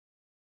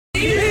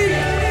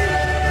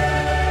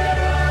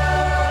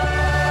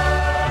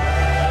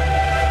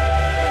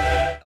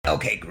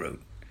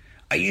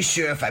Are you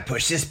sure if I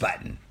push this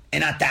button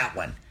and not that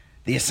one,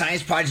 the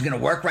science project's gonna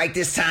work right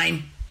this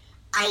time?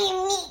 I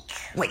am Neek.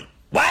 Wait,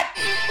 what?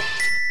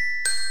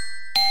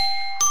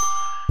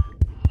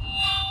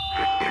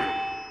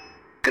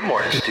 Good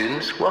morning,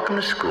 students. Welcome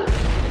to school.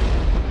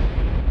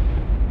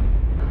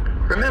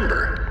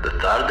 Remember, the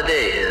thought of the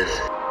day is...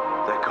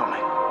 They're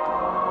coming.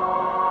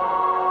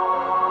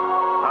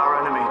 Our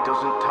enemy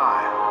doesn't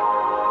tire.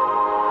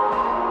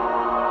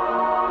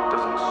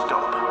 Doesn't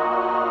stop.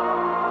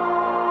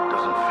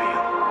 Doesn't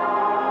feel.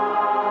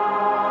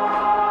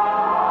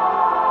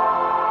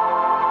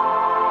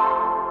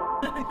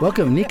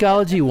 Welcome,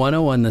 Necology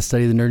 101, the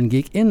study of the nerd and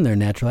geek in their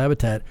natural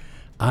habitat.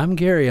 I'm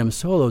Gary. I'm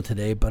solo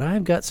today, but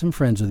I've got some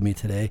friends with me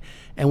today.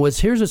 And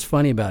here's what's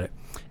funny about it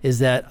is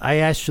that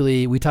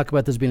we talk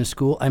about this being a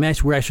school.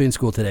 We're actually in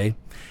school today,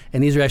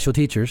 and these are actual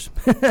teachers.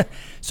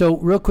 So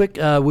real quick,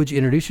 would you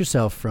introduce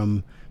yourself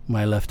from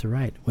my left to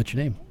right? What's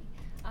your name?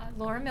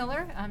 Laura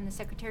Miller. I'm the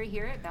secretary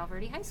here at Val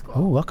Verde High School.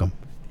 Oh, welcome.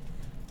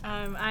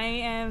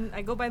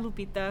 I go by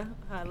Lupita,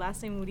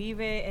 last name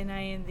Uribe, and I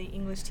am the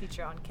English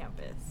teacher on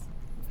campus.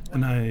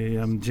 And I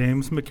am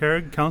James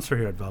McCarrick, counselor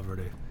here at Val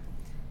Verde.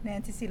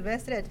 Nancy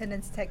Silvestre,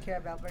 attendance tech here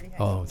at Val Verde High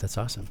School. Oh, that's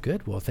awesome.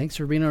 Good. Well, thanks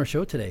for being on our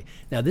show today.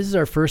 Now, this is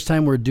our first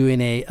time we're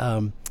doing a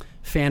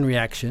fan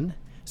reaction,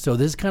 so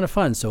this is kind of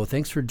fun. So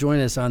thanks for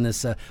joining us on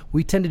this.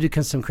 We tend to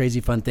do some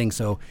crazy fun things,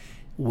 so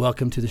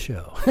welcome to the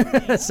show.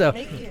 So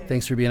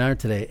thanks for being on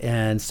today.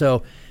 And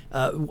so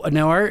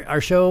now our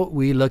show,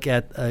 we look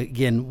at,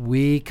 again,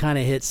 we kind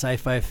of hit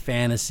sci-fi,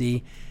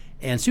 fantasy,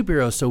 and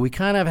superheroes. So we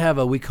kind of have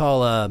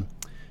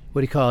what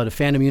do you call it, a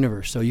fandom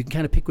universe. So you can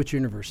kind of pick what your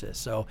universe is.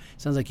 So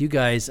it sounds like you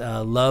guys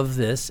love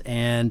this,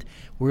 and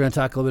we're going to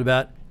talk a little bit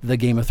about the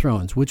Game of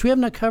Thrones, which we have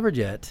not covered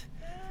yet.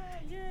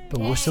 But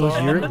we're so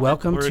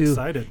welcome we're to.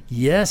 Excited.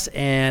 Yes,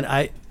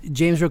 and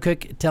James, real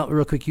quick,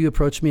 you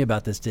approached me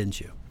about this, didn't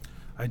you?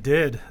 I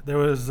did. There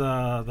was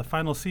the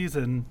final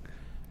season,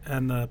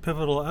 and the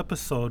pivotal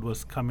episode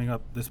was coming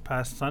up this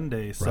past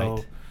Sunday. So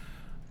Right.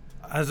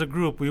 As a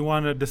group, we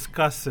want to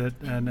discuss it,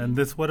 and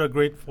what a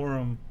great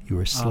forum. You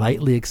were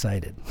slightly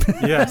excited.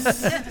 Yes.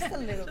 Just a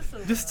little.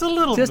 Just a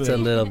little Just bit. a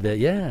little bit,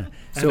 yeah.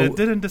 And it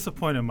didn't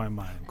disappoint in my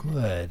mind.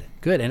 Good.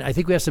 And I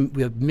think we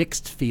have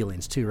mixed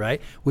feelings too,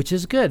 right? Which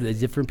is good.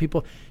 Different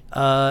people.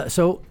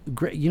 So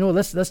great. You know,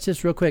 let's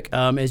just real quick,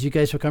 as you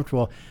guys feel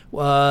comfortable,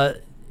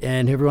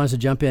 and whoever wants to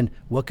jump in,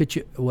 what got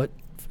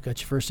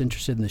you first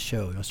interested in the show?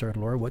 You want to start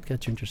with Laura? What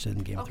got you interested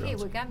in Game of Thrones?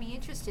 Okay, what got me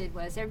interested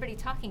was everybody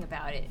talking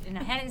about it, and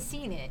I hadn't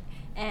seen it.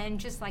 And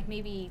just like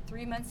maybe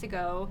 3 months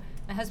ago,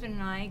 my husband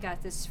and I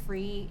got this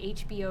free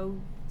HBO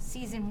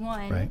season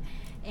 1 Right.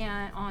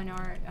 and on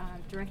our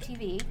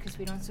DirecTV, because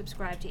we don't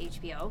subscribe to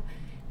HBO.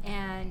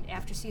 And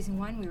after season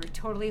 1, we were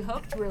totally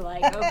hooked. We were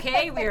like,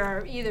 okay, we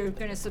are either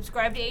going to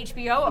subscribe to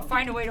HBO or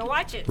find a way to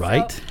watch it.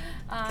 Right. So,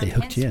 They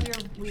hooked you in.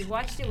 We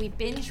watched it. We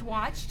binge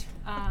watched.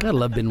 Gotta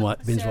love binge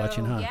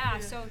watching, huh? Yeah.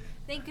 So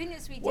thank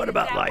goodness we did What it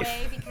about that life?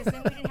 way, because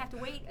then we didn't have to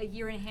wait a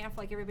year and a half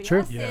like everybody True.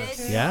 else Yes.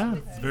 did. Yeah.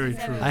 with season Very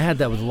 7 true. I had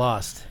that with and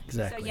Lost. 8.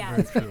 Exactly. So yeah,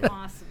 Very it's been true.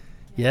 awesome.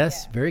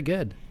 Yes, very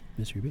good.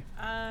 Ms. Ruby?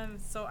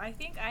 So I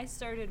think I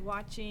started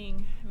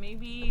watching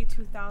maybe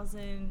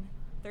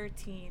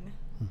 2013.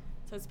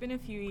 So it's been a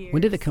few years.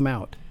 When did it come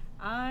out?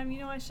 I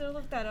should have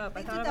looked that up.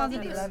 I I think thought about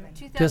 2011.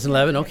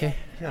 2011. Okay.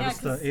 Yeah, it's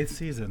the 8th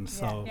season,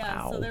 so...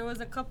 Yeah, Wow. so there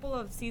was a couple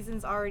of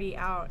seasons already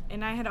out,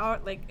 and I had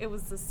it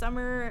was the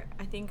summer.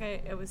 I think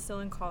I was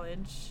still in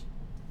college,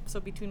 so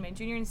between my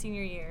junior and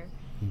senior year.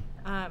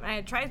 I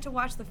had tried to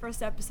watch the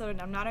first episode,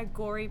 and I'm not a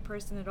gory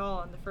person at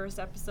all. In the first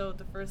episode,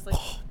 the first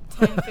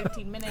 10,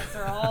 15 minutes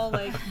are all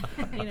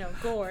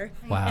gore.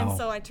 Wow. And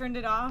so I turned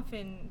it off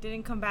and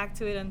didn't come back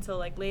to it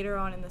until later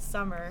on in the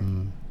summer.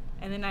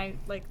 And then I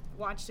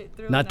watched it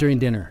through. Not during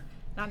dinner.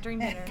 Not during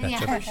dinner,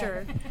 for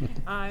sure.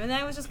 And then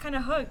I was just kind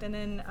of hooked. And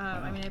then,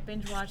 I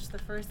binge watched the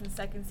first and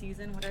second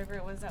season, whatever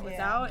it was that was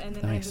out. And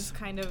then I Nice. just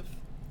kind of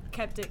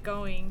kept it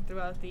going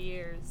throughout the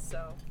years.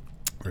 So,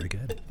 Very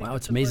good. Wow, up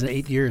it's the amazing. books.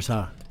 8 years,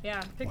 huh?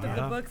 yeah, picked up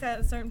Wow. the books at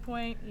a certain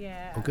point.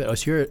 Yeah. Oh, good. Oh,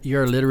 so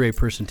you're a literary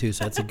person too,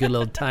 so that's a good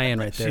little tie-in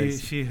right there.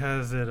 She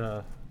has it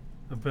a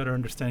better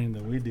understanding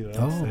than we do, I would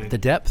Oh, say. the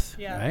depth,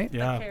 Yeah. right?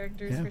 Yeah. The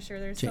characters, Yeah. for sure.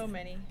 There's Ja- so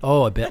many.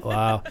 Oh, I bet.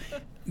 Wow.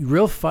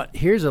 Real fun.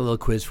 Here's a little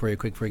quiz for you,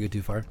 quick, before you go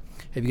too far.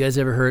 Have you guys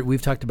ever heard?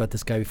 We've talked about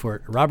this guy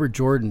before. Robert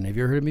Jordan. Have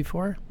you ever heard of him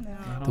before?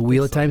 I don't The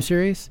Wheel of think so. Time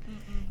series.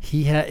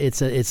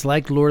 It's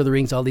like Lord of the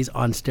Rings. All these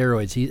on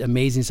steroids. He's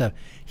amazing stuff.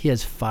 He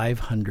has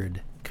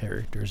 500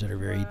 characters that are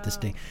very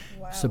distinct.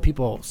 So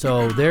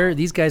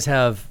these guys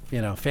have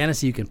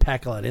fantasy. You can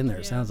pack a lot in there.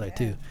 It sounds like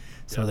too.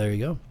 So there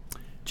you go.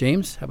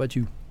 James, how about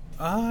you?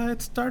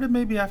 It started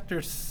maybe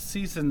after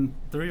season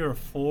 3 or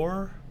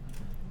 4.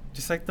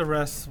 Just like the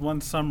rest,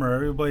 one summer,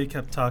 everybody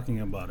kept talking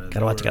about it.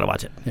 Gotta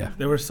watch it. Yeah.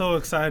 They were so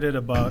excited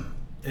about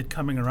it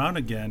coming around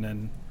again,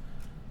 and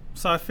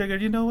so I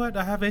figured, you know what?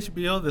 I have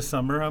HBO this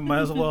summer. I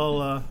might as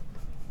well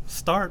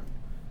start.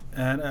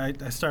 And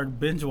I started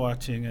binge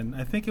watching, and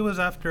I think it was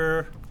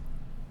after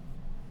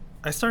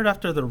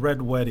the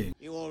Red Wedding.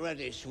 You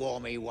already swore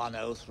me one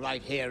oath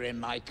right here in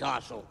my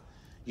castle.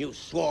 You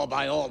swore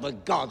by all the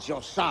gods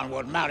your son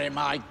would marry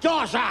my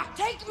daughter.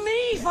 Take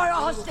me for a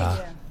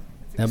hostage.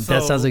 That So-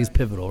 sounds like it's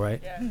pivotal,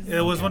 right?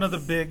 It was one of the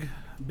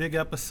big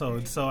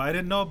episodes, so I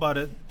didn't know about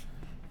it.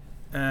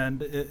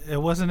 And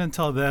it wasn't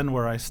until then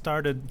where I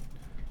started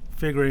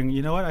figuring,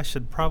 you know what, I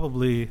should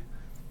probably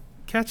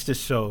catch this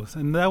show.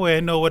 And that way I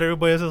know what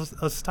everybody else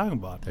is talking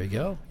about. There you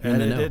go.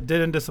 And it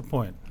didn't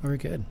disappoint. Very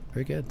good.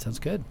 Very good. Sounds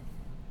good.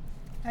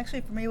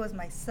 Actually, for me, it was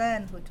my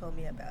son who told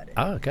me about it.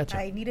 Oh, gotcha.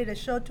 I needed a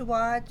show to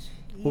watch.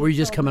 What were you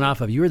just coming off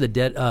of? You were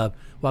the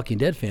Walking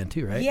Dead fan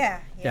too, right?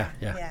 Yeah.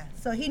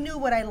 So he knew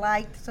what I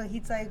liked. So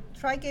he's like,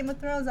 try Game of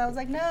Thrones. I was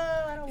like, no,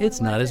 I don't want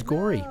It's not as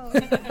gory. No.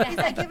 He's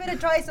like, give it a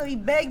try. So he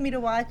begged me to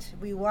watch.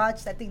 We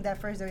watched, I think that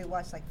first day we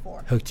watched like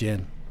 4. Hooked you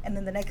in. And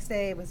then the next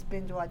day it was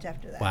binge watch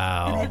after that.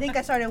 Wow. And I think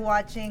I started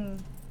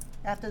watching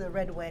after the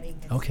Red Wedding.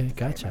 Okay,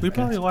 gotcha. We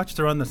probably watched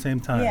around the same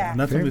time. Yeah. And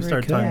that's when we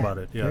started talking about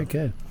it. Yeah. Very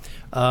good.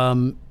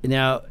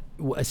 Now,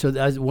 so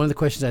that was one of the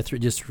questions I threw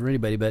just for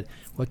anybody, but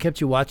what kept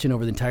you watching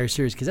over the entire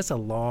series? Because that's a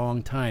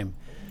long time.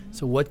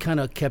 So what kind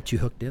of kept you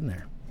hooked in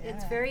there?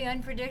 It's very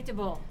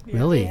unpredictable.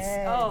 Really?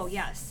 Yes. Oh,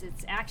 yes.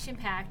 It's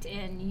action-packed,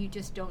 and you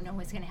just don't know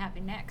what's going to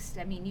happen next.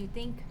 I mean, you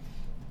think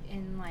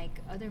in, like,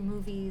 other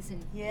movies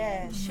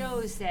and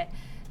shows that,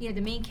 you know,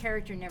 the main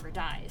character never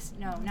dies.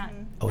 No, not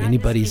Oh, not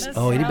anybody's. this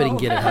Oh, anybody can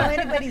get it. Oh, Huh?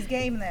 anybody's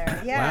game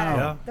there. Yeah. Wow.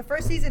 Yeah. The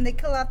first season, they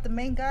kill off the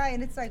main guy,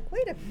 and it's like,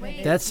 wait a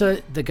minute. That's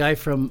the guy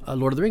from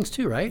Lord of the Rings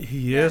too, right?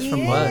 He is from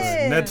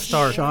Yes. Ned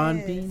Stark.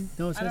 Sean Bean.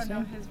 No, it's I his don't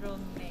know name. his real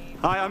name.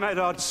 I am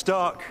Eddard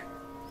Stark,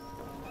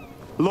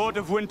 Lord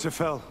of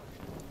Winterfell,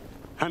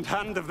 and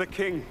Hand of the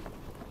King.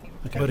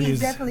 But He's he's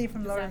definitely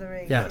from Lord of the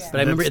Rings. Yeah, but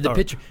I Ned remember the Stark.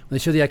 picture when they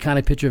show the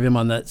iconic picture of him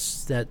on that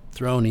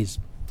throne.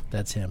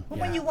 That's him. But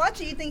when you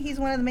watch it, you think he's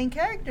one of the main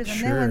characters, and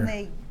then Sure. when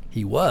they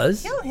He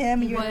was. kill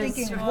him, He you're was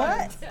thinking, Sean.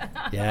 what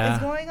Yeah.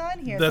 is going on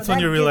here? that's So when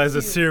that you realize the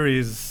gets you-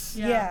 series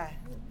Yeah.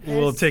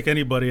 will take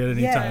anybody at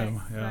any Yes.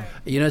 time. Yeah.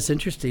 You know, what's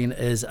interesting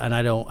is, and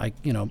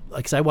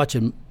because I watch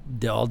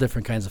all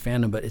different kinds of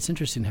fandom, but it's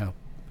interesting how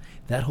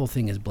that whole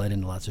thing is bled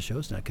into lots of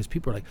shows now because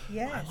people are like, oh,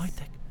 Yes. I like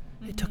that.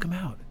 They took him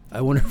out. I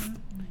wonder if,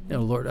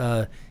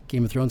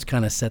 Game of Thrones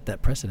kind of set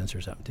that precedence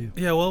or something too.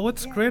 Yeah, well,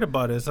 what's great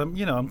about it is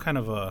I'm kind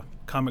of a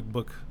comic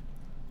book,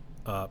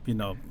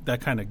 that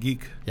kind of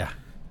geek. Yeah.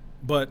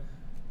 But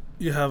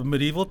you have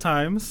medieval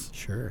times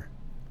Sure.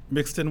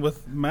 mixed in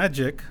with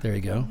magic, There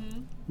you go.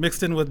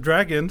 mixed in with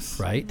dragons,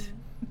 Right.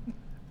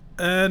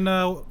 and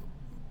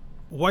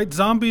white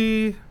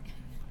zombie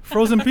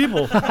frozen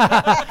people.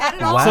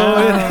 Wow. So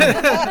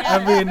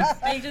I mean,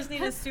 They just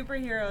need a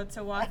superhero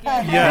to walk in.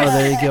 Yes. Oh,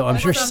 there you go. I'm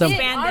sure Some some.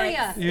 spandex.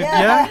 Arya.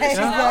 yeah. She's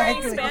wearing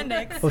Exactly.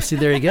 spandex. Oh, see,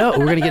 there you go.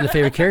 We're going to get into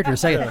favorite character in a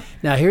second.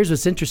 Now, here's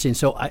what's interesting.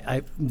 So,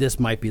 I this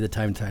might be the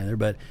time, Tyler,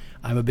 but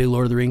I'm a big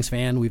Lord of the Rings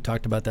fan. We've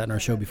talked about that in our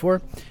show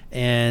before,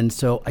 and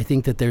so I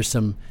think that there's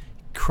some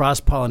cross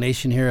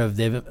pollination here of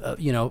they've,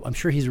 I'm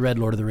sure he's read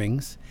Lord of the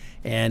Rings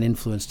and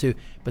influence too,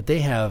 but they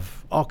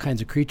have all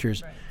kinds of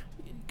creatures,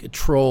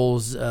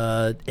 trolls,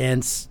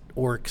 ants,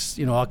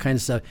 orcs, all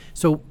kinds of stuff.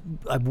 So,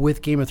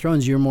 with Game of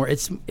Thrones, you're more.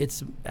 It's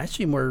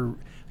actually more.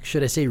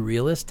 Should I say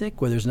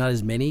realistic, where there's not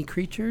as many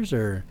creatures,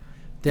 or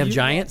they have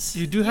giants?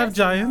 You do have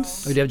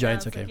giants. Oh, you do have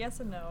giants. It's Okay. like yes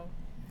and no.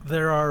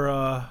 There are,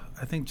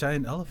 I think,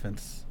 giant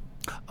elephants.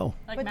 Oh,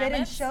 Like But they didn't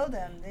mammoths? show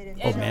them. They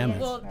didn't Oh, show mammoths.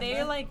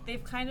 them. Well,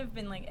 they've kind of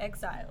been like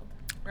exiled,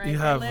 right? You They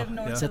have, live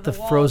north yeah. Is of that the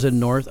walls. frozen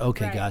north?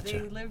 Okay, Right, gotcha.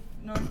 They live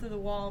north of the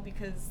wall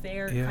because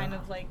they're Yeah. kind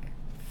of like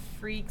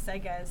freaks, I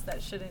guess,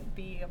 that shouldn't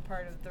be a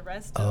part of the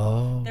rest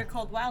Oh. of. They're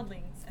called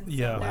wildlings, and so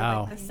Yeah. they're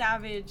Wow. like the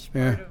savage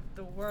Yeah. part of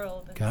the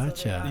world. And so they're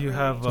Gotcha. not You really-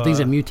 have So things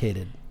have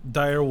mutated.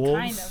 dire wolves,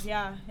 kind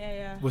of,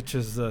 yeah. which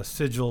is the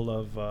sigil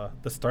of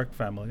the Stark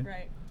family.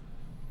 Right.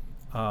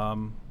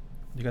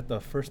 You got the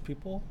first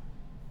people.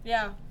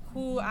 Yeah,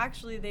 who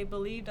actually they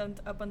believed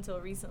up until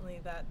recently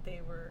that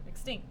they were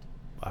extinct.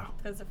 Wow.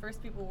 Because the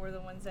first people were the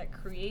ones that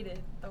created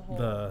the whole.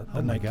 The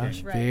Oh my Night gosh.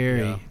 King. Right. Very,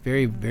 Yeah.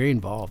 very, very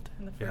involved.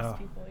 and the first Yeah.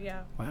 people,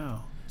 yeah.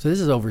 Wow. So this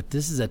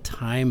is a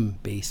time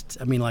based.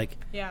 I mean, like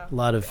Yeah. a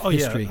lot of Oh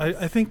history. yeah,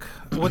 I think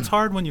what's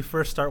hard when you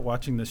first start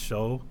watching this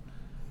show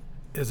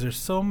is there's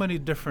so many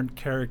different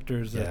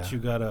characters that Yeah. you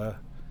gotta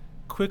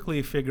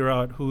quickly figure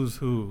out who's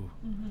who.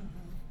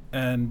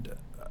 And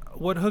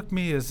what hooked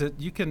me is that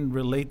you can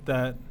relate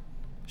that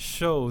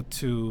show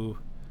to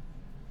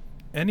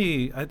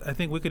any. I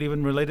think we could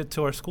even relate it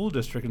to our school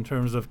district in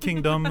terms of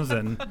kingdoms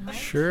and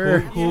Sure.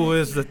 who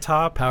is the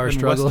top Power in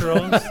struggle.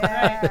 Westeros.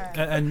 Yeah.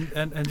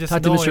 and just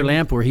Talk to Mr. knowing-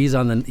 Lamp where he's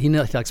on the. He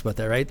talks about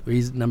that, right? Where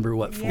he's number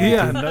what? 42?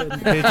 Yeah,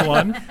 page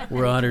 1.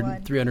 We're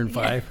 100,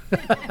 305.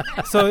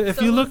 So if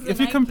So you who's look, the if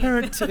you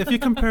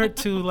Night compare it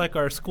to like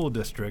our school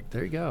district,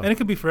 There you go. and it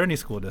could be for any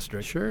school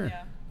district. Sure.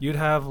 Yeah. You'd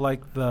have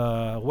like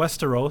the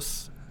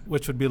Westeros,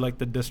 which would be like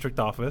the district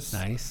office,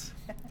 Nice.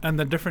 and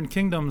the different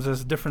kingdoms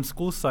as different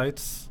school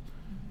sites,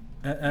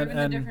 Even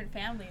the different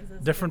families.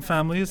 is different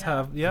families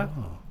have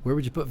Oh, where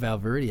would you put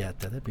Valverde at?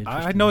 That'd be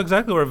interesting. I know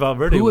exactly where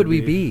Valverde. Who would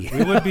we be?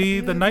 We would be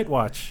the Night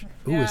Watch.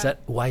 Ooh, is Yeah. that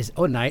why?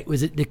 Night.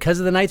 Was it because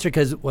of the Knights or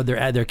because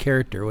they're their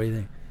character? What do you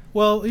think?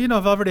 Well,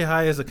 Velvety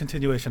High is a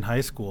continuation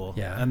high school.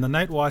 Yeah. And the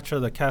Night Watch are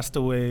the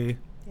castaway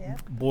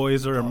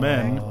boys or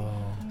men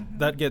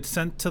that get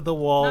sent to the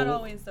wall. Not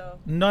always, though.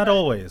 Not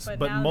always, but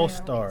now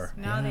most they are.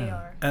 Now they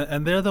are.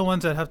 And they're the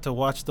ones that have to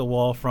watch the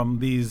wall from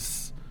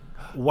these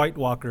White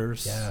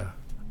Walkers that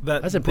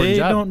That's an important they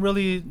job. don't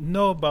really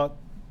know about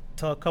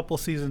till a couple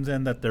seasons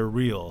in that they're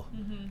real.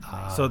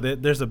 So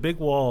there's a big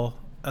wall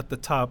at the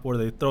top where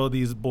they throw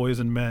these boys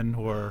and men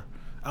who are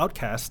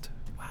outcast.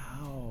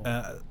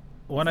 Wow.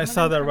 When I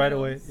saw that right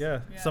away,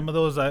 some of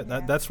those,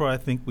 that's where I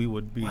think we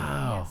would be.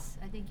 Wow. Yes,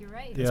 I think you're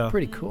right. Yeah.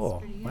 Pretty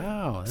cool.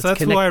 Wow. So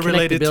that's who I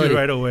related to connectability.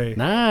 right away.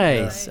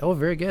 Nice. Oh,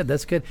 very good.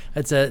 That's good.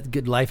 That's a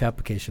good life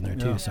application there,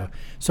 too. Yeah.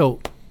 So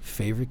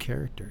favorite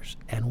characters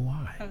and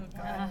why?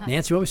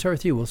 Nancy, why don't we start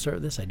with you? We'll start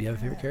with this. Do you have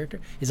a favorite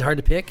character? Is it hard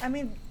to pick? I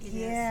mean,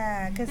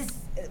 because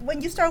when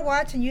you start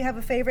watching, you have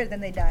a favorite, then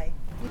they die.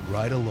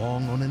 Ride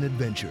along on an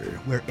adventure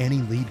where any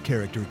lead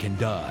character can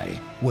die.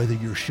 Whether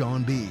you're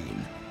Sean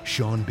Bean,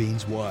 Sean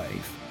Bean's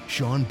wife,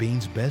 Sean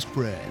Bean's best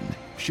friend,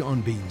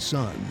 Sean Bean's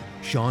son,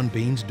 Sean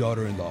Bean's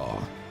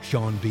daughter-in-law,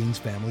 Sean Bean's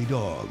family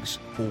dogs,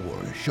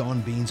 or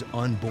Sean Bean's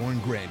unborn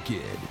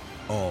grandkid,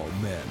 all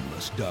men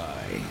must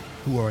die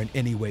who are in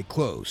any way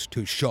close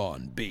to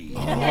Sean Bean.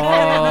 Oh,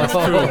 that's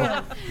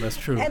true. That's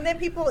true. And then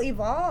people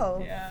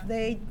evolve.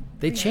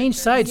 They change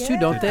sides too,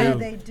 don't they? Yeah,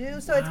 they do.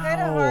 So it's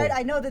kind of hard.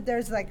 I know that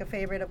there's like a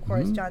favorite, of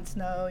course, Jon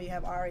Snow. You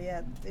have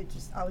Arya. It's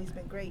just always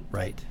been great.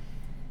 Right.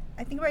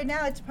 I think right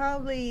now it's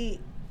probably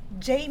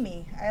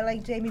Jaime. I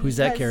like Jaime. Who's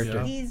that because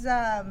character? He's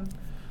the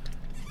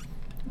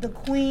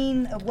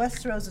Queen of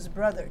Westeros'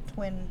 brother,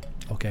 twin.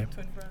 Okay.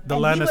 The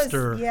And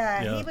Lannister.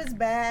 He was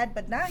bad,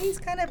 but now he's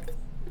kind of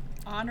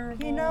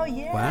honorable.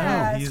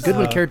 Wow. He's Good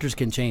when characters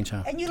can change,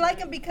 huh? And you like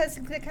them because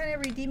they're kind of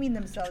redeeming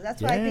themselves.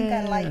 That's why I think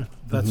I like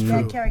That's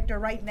that true. character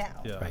right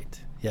now. Yeah. Right.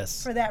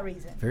 Yes. For that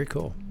reason. Very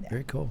cool.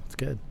 Very cool. It's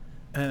good.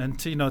 And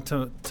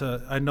to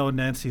I know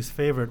Nancy's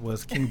favorite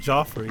was King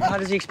Joffrey. How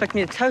does he expect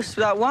me to toast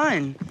without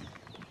wine?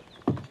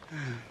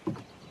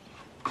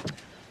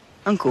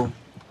 Uncle,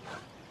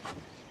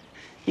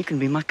 you can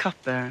be my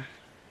cupbearer,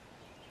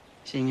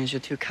 seeing as you're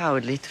too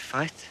cowardly to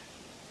fight.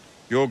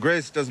 Your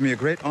Grace does me a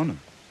great honor.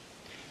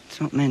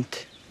 It's not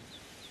meant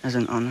as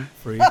an honor.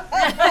 Free.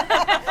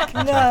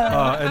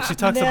 No. And she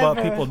talks about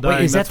people dying.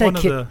 Wait, is That's that one that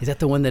of kid? the. Is that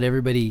the one that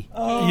everybody?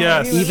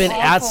 Yes. Even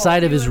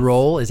outside of his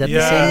role, is that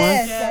the same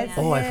one? Yes,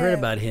 Oh, I've heard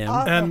about him.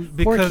 And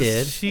Poor because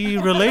kid. she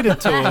related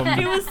to him.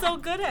 He was so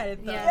good at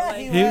it, though. Yeah.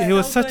 Like, He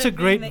was so such good a at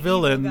being great the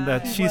villain evil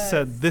that guy. she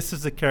said, "This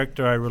is the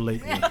character I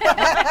relate with."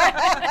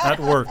 At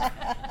work,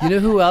 You know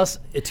who else?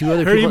 Two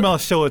other her people.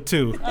 emails show it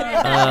too.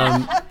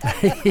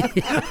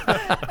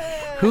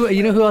 Who?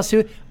 You know who else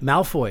too?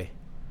 Malfoy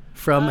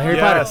from Harry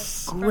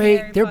Yes. Potter. Great.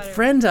 Harry They're Potter.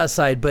 friends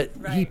outside, but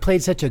he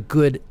played such a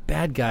good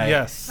bad guy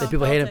Yes. that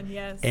people hate him. Felton,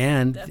 yes,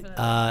 And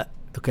definitely.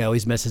 okay, I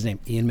always mess his name.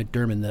 Ian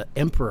McDiarmid, the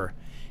Emperor.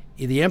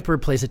 The Emperor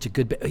plays such a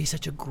good. He's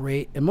such a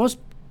great. And most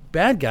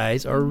bad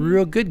guys are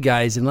real good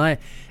guys in life.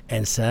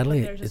 And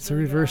sadly, They're just it's a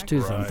really good reverse too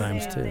actors.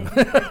 sometimes Yeah, too. they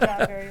do their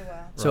job very well.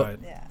 So, Right.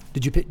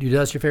 did you pick?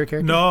 That's your favorite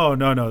character? No.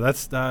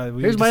 That's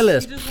we Here's my just-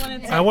 list. You just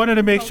wanted to I wanted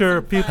to make poke sure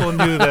some people fun.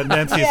 knew that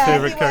Nancy's Yeah,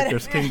 favorite he character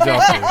is King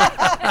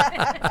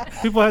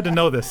Joffrey. People had to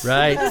know this.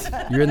 Right.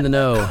 You're in the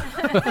know.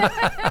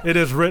 It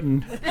is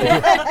written.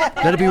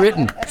 Let it be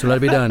written. So let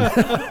it be done.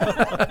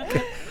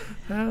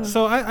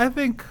 So I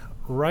think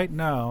right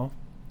now,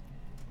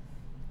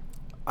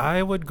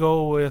 I would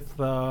go with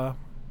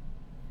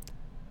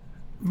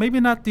maybe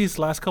not these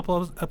last couple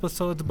of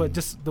episodes, but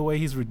just the way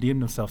he's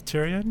redeemed himself.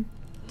 Tyrion.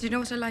 Do you know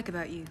what I like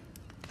about you?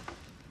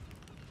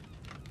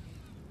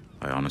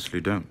 I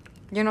honestly don't.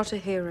 You're not a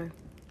hero.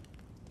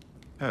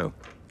 Oh.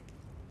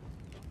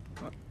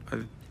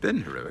 I've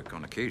been heroic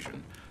on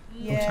occasion.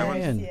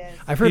 Yes, yes.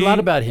 I've heard a lot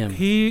about him.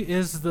 He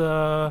is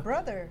the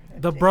Brother.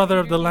 brother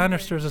of the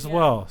Lannisters as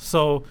well.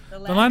 So the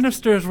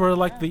Lannisters were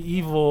like the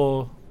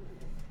evil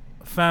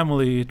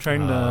family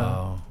trying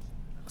to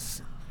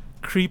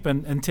creep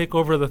and take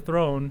over the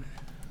throne.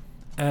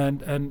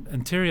 And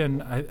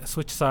Tyrion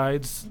switched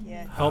sides,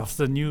 Yes. helps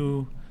the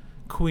new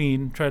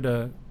queen try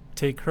to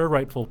take her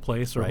rightful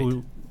place, or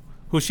Right.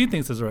 who she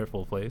thinks is the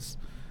rightful place.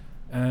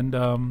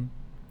 And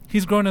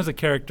he's grown as a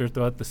character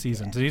throughout the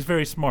seasons. He's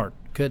very smart.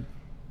 Good.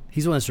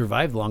 He's the one that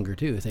survived longer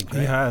too, I think. Right?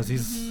 He has.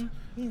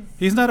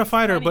 He's not a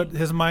fighter, but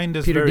his mind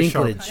is Peter very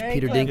Dinklage. sharp.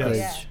 Peter Very Dinklage. clever,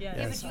 Yes. yeah.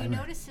 Yeah, but do you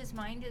notice his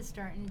mind is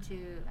starting to?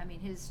 I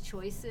mean, his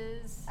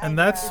choices. And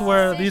that's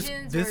where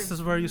decisions this are-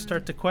 is where you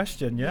start to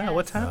question. Yeah,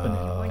 what's happening?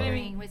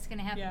 Wondering what's going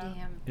to happen to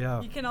him. Yeah.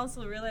 You can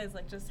also realize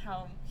like just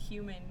how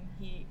human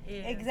he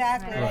is.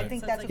 Exactly. I Right.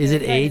 think So that's it's what Is it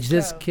they're trying to age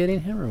that's show.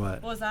 kidding him or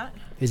what? What was that?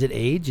 Is it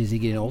age? Is he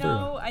getting older?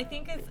 No, I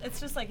think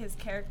it's just like his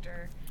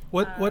character.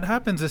 What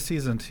happens this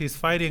season? He's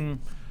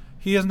fighting.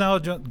 He has now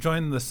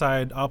joined the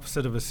side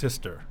opposite of his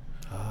sister.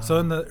 So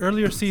in the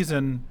earlier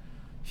season,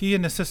 he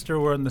and his sister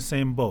were in the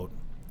same boat.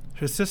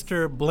 His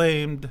sister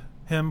blamed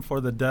him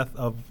for the death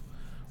of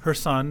her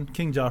son,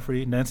 King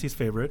Joffrey, Nancy's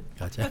favorite.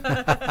 Gotcha.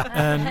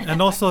 and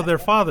also their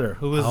father,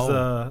 who was Oh.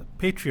 the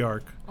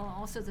patriarch. Oh,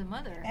 also the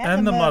mother.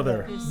 And the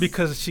mother, Because-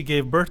 because she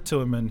gave birth to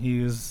him, and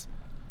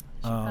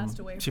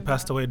she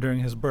passed away during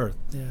his birth.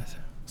 Yes.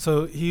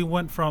 So he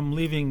went from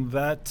leaving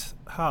that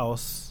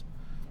house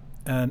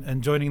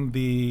and joining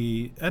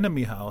the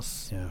enemy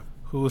house,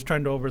 who was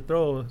trying to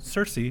overthrow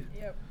Cersei.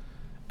 Yep.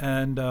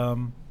 And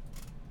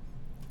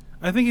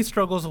I think he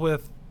struggles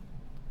with,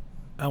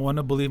 I want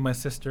to believe my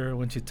sister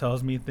when she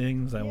tells me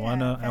things. I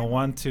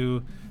want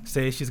to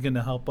say she's going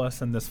to help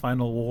us in this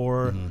final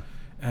war.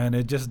 And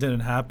it just didn't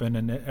happen.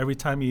 And every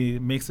time he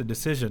makes a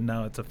decision,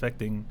 now it's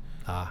affecting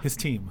his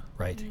team.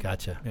 Right.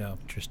 Gotcha. Yeah.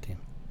 Interesting.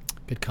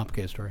 Good,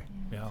 complicated story.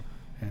 Yeah.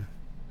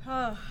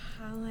 Oh,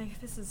 I'm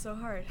like, this is so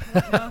hard. I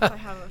don't know if I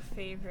have a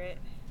favorite.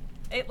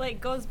 It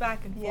like goes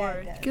back and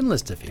forth. You can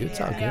list a few.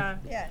 It's all good.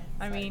 Yeah.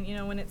 I mean, you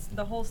know, when it's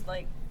the whole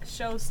like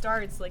show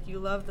starts, like you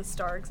love the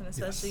Starks, and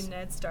especially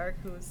Ned Stark,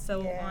 who's so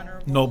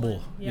honorable, Noble.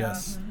 and-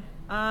 Yes.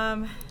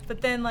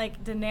 But then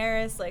like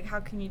Daenerys, like how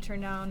can you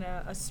turn down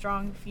a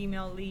strong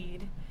female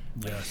lead?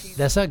 Yes.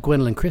 That's not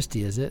Gwendolyn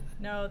Christie, is it?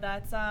 No,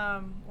 that's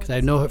Because I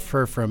know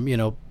her from,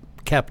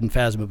 Captain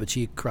Phasma, but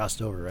she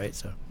crossed over, right?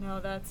 So. No,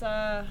 that's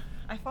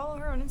I follow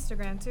her on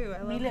Instagram too.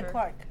 I love Amelia her.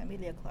 Clark.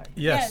 Amelia Clark.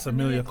 Yes,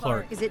 Amelia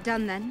Clark. Is it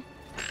done then?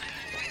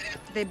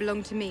 They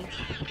belong to me.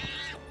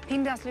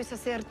 Hindas lysa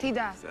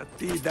sertida.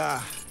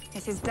 Sertida.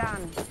 This is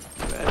done.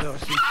 Pero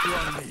si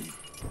tioni.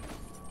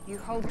 You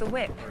hold the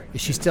whip.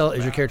 Is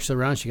your character still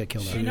around? She got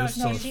killed. No,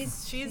 already.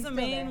 she's the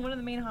main one of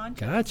the main honchos.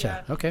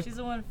 Gotcha, Yeah. okay. She's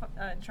the one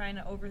trying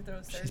to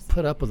overthrow Cersei. She's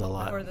put up with a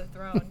lot. For the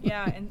throne.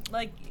 Yeah, and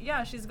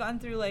she's gone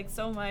through like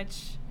so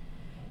much.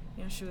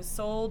 You know, she was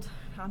sold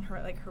on her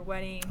her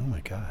wedding. Oh my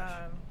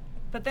gosh.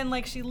 But then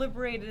she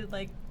liberated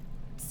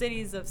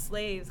cities of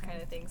slaves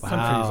kind of thing. Wow.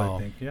 Countries, I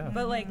think. Yeah.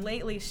 But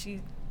lately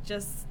she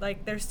just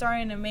they're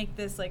starting to make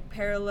this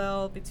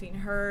parallel between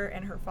her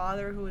and her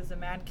father, who was a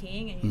mad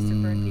king and used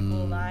to burn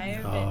people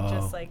alive and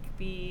just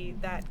be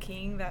that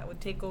king that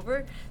would take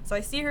over. So I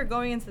see her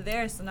going into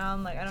there, so now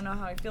I'm I don't know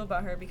how I feel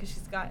about her because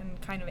she's gotten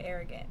kind of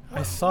arrogant.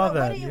 I saw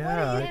that.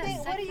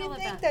 What do you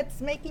think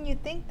that's making you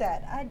think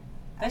that?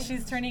 That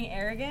she's turning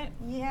arrogant?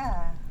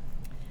 Yeah.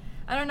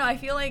 I don't know. I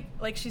feel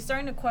like she's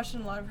starting to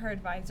question a lot of her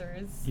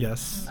advisors.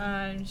 Yes.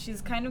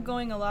 She's kind of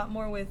going a lot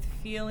more with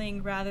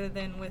feeling rather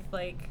than with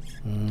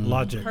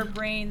logic. her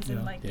brains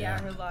and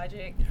her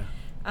logic.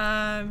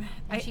 And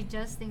she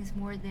does things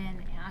more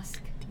than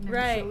ask. Remember,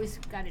 Right. She always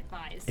got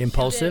advised.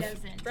 Impulsive? She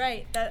doesn't.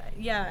 Right.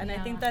 And I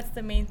think that's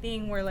the main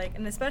thing where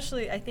and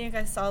especially I think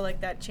I saw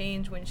that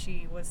change when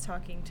she was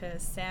talking to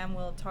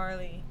Samwell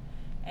Tarly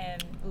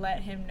and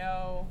let him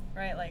know,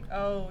 right,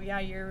 oh yeah,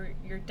 your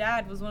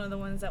dad was one of the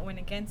ones that went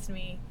against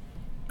me,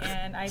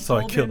 and I So I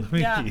told killed him,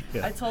 him.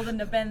 Yeah. I told him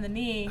to bend the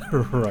knee.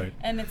 Right.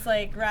 And it's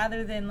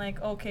rather than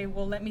okay,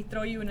 well, let me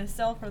throw you in a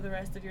cell for the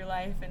rest of your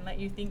life and let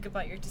you think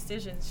about your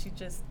decisions, she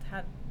just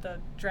had the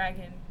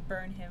dragon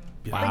burn him.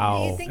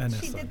 Wow. But do you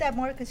think she did that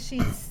more because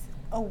she's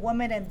a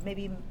woman and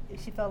maybe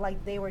she felt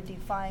like they were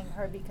defying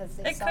her because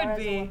they saw her as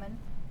a woman?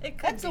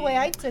 That's the way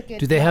I took it.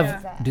 Do they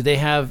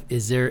have?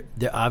 Is there?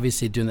 They're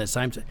obviously doing that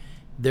same.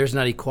 There's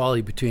not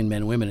equality between men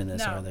and women in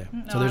this, No. are there?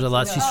 No, So there's a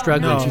lot. She's absolutely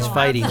struggling. not. She's No,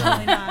 fighting.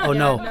 absolutely not. Oh Yeah,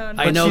 no, no,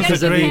 I no. know But because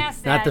she of has to the pass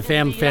not the that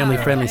to be, family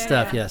friendly yeah.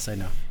 stuff. Yes, I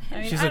know. I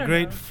mean, She's I a don't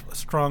great, know.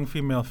 strong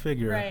female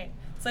figure. Right.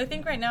 So I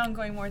think right now I'm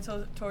going more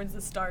towards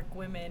the Stark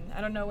women.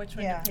 I don't know which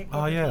one to pick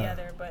Oh, over yeah. the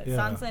other, but Yeah.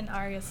 Sansa and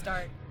Arya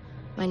Stark.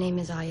 My name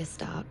is Arya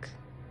Stark.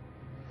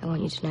 I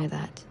want you to know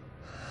that.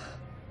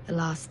 The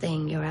last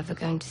thing you're ever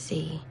going to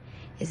see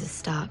is a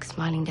Stark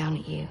smiling down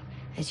at you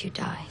as you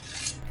die.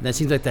 And that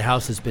seems like the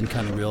house has been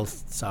kind of real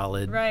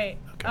solid. Right.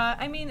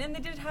 I mean, and they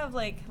did have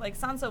like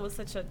Sansa was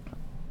such a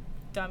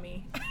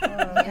dummy.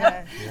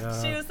 Yeah.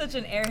 She was such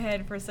an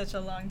airhead for such a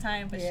long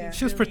time, but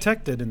She was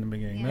protected in the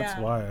beginning. That's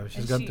why she's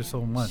And gone through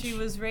so much. She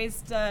was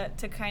raised to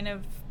kind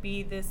of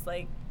be this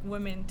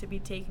woman to be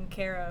taken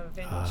care of,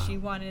 and she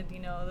wanted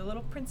the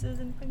little princes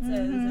and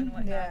princesses and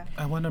whatnot. Yeah.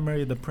 I want to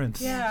marry the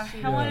prince. Yeah,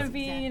 I want to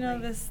be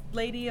this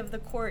lady of the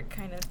court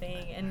kind of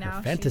thing, and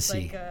now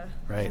fantasy. she's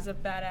Right. she's a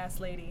badass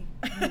lady.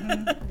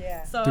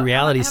 Yeah. So The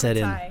reality I have a set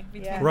in. tie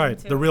between them Right,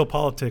 two. the real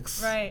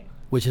politics. Right.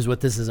 Which is what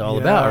this is all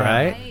Yeah, about,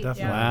 right?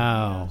 definitely.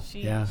 Wow.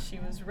 She Yeah. she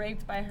was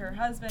raped by her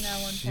husband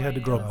at one She point. had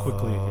to grow It up was-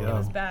 quickly. It Yeah.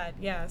 was bad.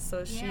 Yeah.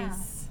 So Yeah.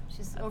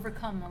 She's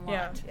overcome a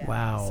lot. Yeah.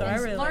 Wow. So I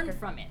And really learned like her.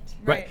 from it.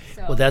 Right.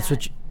 So Well, that's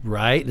what.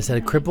 Right. Instead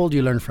of crippled,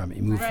 you learn from it.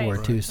 You move Right,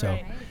 forward too. So.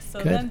 right. So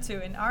Good. them two,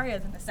 and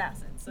Arya's an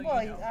assassin. So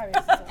Well, you know.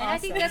 Arya's so And I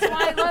think that's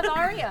why I love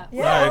Arya.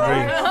 Yeah, I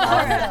agree.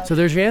 Arya's awesome. So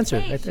there's your answer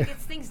Hey, right she there.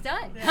 gets things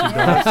done. Yeah,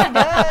 she does.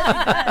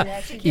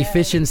 Yeah, she does. You're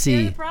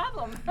Efficiency. the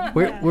problem.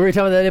 We were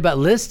talking that about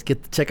list.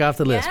 Check off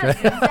the list, Yes,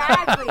 right?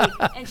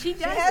 exactly. And she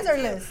does. She has it, her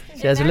too. list.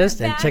 She has her matter list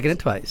of and fact, checking it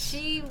twice.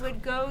 She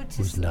would go to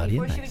Who's sleep naughty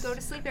and before she nice. would go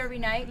to sleep every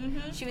night.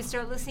 She would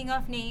start listing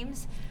off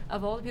names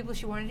of all the people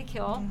she wanted to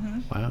kill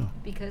Wow.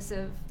 because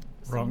of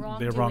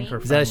They wronged her.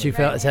 Is that as she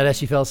fell? Is that as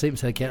she fell asleep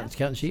instead of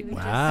counting sheep?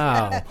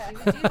 Wow. She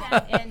would do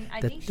that, and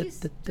I think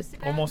she's just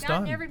about almost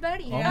gotten done.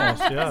 everybody.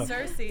 Almost, yeah.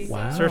 Cersei.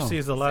 Wow. Cersei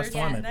is the last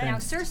one, I think. Now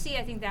Cersei,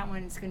 I think that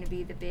one's going to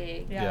be the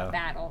big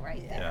battle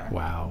right there.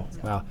 Wow.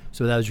 Wow.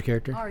 So that was your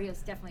character? Arya's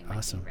definitely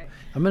my favorite.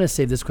 I'm going to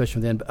save this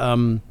question for the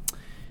end.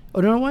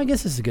 Well, I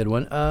guess this is a good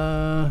one.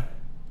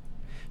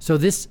 So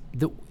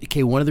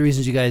one of the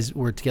reasons you guys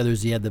were together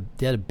is you had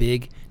a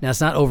big. Now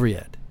it's not over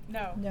yet.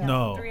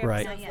 No. 3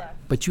 Right. episodes left.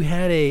 But you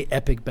had a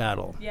epic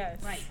battle.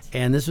 Yes. Right.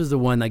 And this was the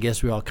one I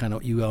guess you all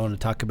want to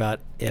talk about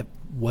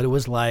what it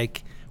was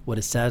like, what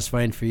is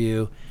satisfying for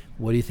you,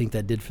 what do you think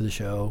that did for the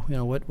show?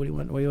 What do you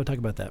want to talk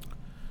about that?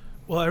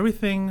 Well,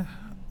 everything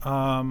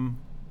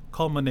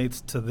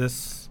culminates to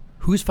this.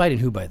 Who's fighting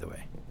who, by the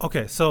way?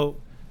 Okay, so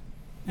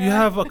you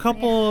have a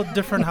couple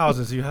different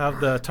houses. You have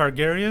the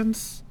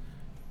Targaryens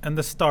and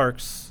the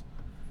Starks.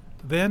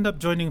 They end up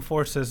joining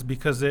forces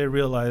because they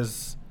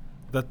realize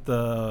that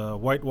the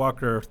White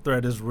Walker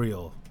threat is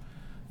real.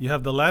 You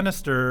have the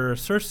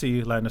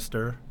Cersei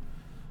Lannister,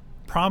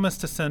 promised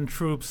to send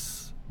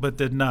troops but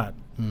did not.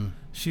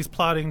 She's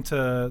plotting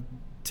to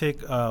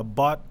take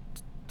bought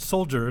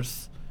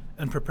soldiers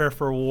and prepare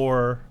for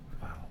war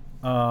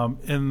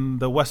in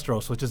the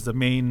Westeros, which is the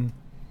main.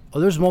 Oh,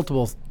 there's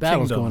multiple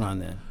battles kingdom. going on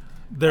then.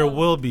 There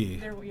will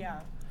be.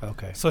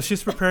 Okay. So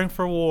she's preparing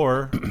for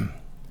war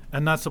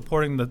and not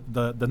supporting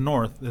the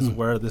North is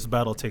where this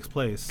battle takes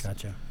place.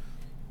 Gotcha.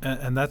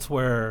 And that's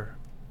where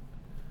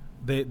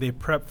they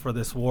prep for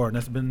this war. And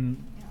it's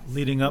been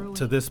leading up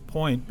to this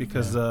point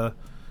because the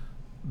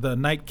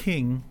Night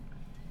King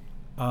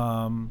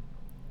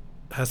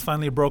has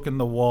finally broken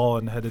the wall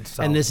and headed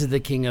south. And this is the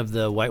king of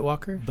the White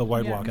Walker? The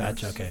White Walker.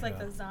 Gotcha, It's okay. like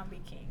the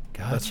zombie king.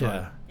 Gotcha. That's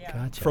right.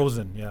 Gotcha.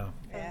 Frozen, yeah.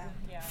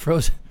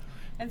 Frozen.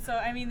 And so,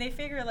 I mean, they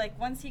figure like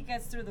once he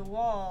gets through the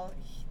wall,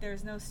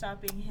 there's no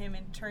stopping him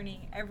and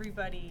turning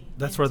everybody.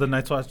 That's where the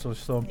Night's Watch was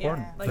so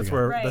important. like That's you're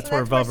where right. that's So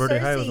where Valverde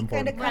High was Cersei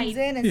kind important. of comes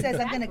in and says, "I'm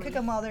going to Exactly. kick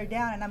them while they're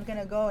down, and I'm going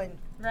to go and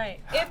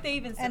if they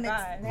even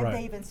survive. if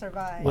they even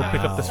survive. We'll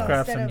pick up the Wow.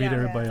 scraps So and instead beat of-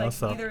 everybody Like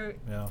else up. either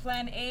Yeah.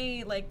 plan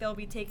A, like they'll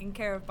be taken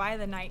care of by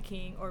the Night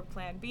King, or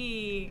plan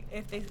B,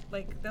 if they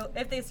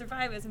if they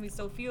survive, it's gonna be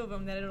so few of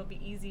them that it'll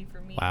be easy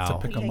for me Wow. To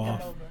pick take them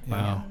off. over.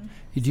 Wow.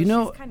 Do So you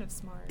know? she's kind of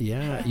smart.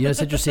 Yeah,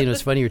 it's interesting. It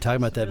was funny you were talking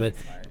about that, but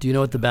do you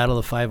know what the Battle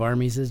of the Five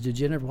Armies is? Did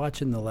you ever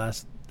watch in the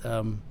last,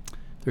 the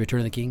Return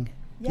of the King?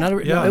 Yeah. No,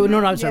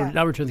 I'm sorry, Yeah.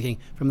 not Return of the King.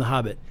 From the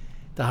Hobbit.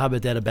 The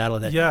Hobbit, they had a battle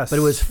of that. Yes. But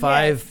it was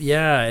five,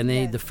 Yes.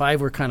 and the five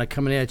were kind of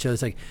coming at each other.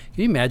 It's like,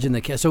 can you imagine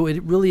so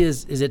it really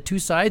is it two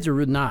sides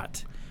or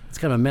not? It's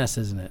kind of a mess,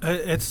 isn't it?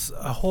 It's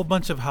a whole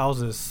bunch of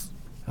houses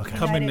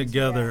coming United,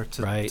 together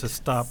Right. to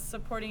stop.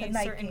 Supporting The a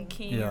Night certain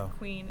king Yeah. or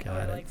queen, Got or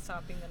it. like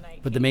stopping the Night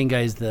But King. the main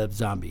guy is the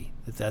zombie.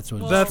 That's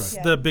what. That's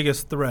Yeah. the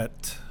biggest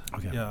threat.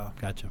 Okay. Yeah.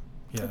 Gotcha.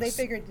 So they Yes.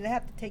 figured they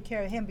have to take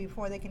care of him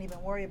before they can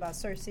even worry about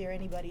Cersei or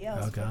anybody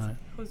else. Oh, got it.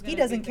 Who's He gonna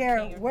doesn't be the care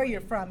king or where queen.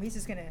 you're from. He's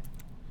just going to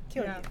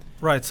kill you.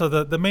 Right. So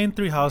the main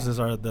three houses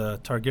are the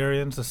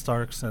Targaryens, the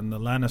Starks, and the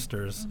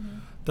Lannisters.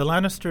 The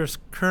Lannisters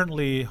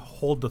currently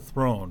hold the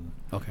throne.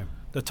 Okay.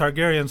 The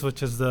Targaryens,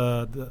 which is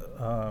the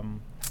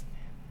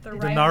The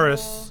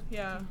Daenerys,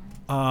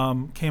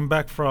 rival, came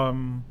back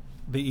from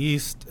the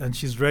east and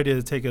she's ready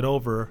to take it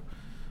over,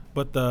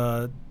 but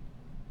the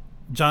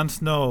Jon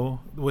Snow,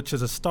 which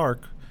is a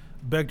Stark,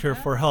 begged her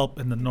for help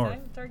in the north.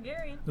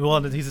 Targaryen.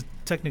 Well, he's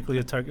technically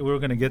a Targaryen. We were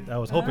going to get. I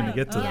was hoping to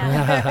get to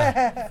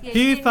that. Yeah, you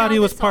He didn't thought know he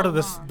was this part all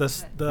of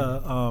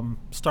the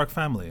Stark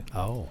family.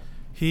 Oh.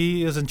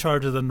 He is in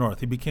charge of the North.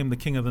 He became the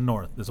King of the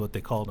North, is what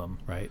they called him.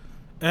 Right.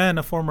 And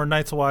a former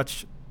Night's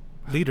Watch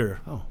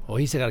leader. Oh, well,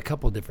 he's got a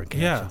couple different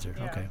connections here.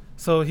 Okay.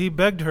 So he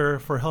begged her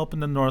for help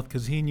in the North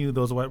because he knew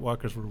those White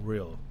Walkers were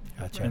real.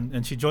 Gotcha.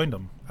 And she joined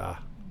him.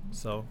 Ah.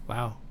 So.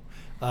 Wow.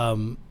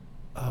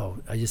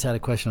 I just had a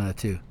question on it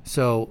too.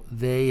 So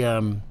they,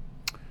 I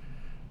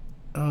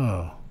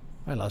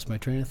lost my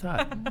train of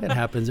thought. It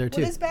happens there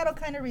too. Well, this battle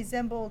kind of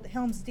resembled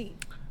Helm's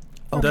Deep.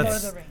 Oh, from Lord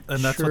That's, of the Rings. and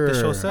that's what the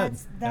show Sure. said.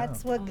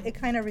 That's what it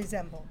kind of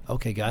resembled.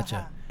 Okay,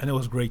 gotcha. And it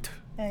was great.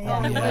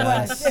 Yeah,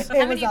 yes. it was. How It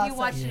many was of you awesome.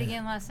 watched it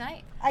again last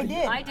night? I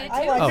did. I did too.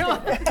 I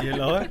watched it. You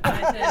know what?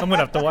 I'm going to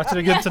have to watch it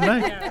again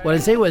tonight. What I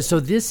say was, so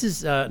this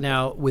is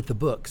now with the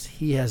books.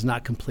 He has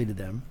not completed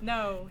them.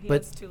 No, he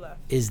But has 2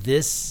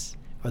 left.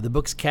 Are the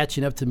books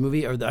catching up to the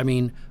movie? Are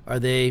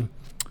they?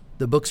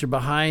 The books are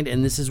behind,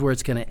 and this is where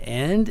it's going to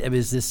end. I mean,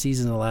 is this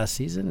season the last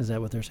season? Is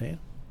that what they're saying?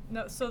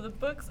 No, so the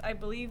books, I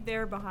believe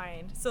they're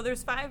behind. So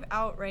there's 5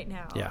 out right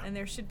now, Yeah. and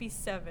there should be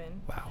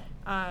 7.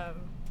 Wow.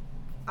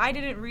 I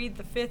didn't read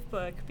the 5th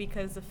book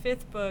because the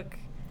 5th book,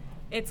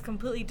 it's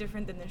completely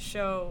different than the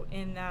show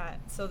in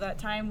that. So that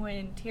time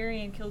when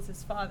Tyrion kills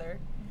his father,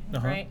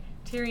 right?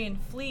 Tyrion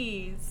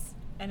flees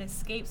and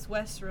escapes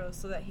Westeros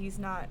so that he's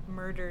not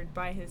murdered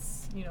by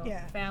his,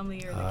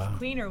 family or the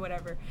queen or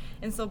whatever.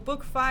 And so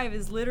book 5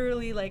 is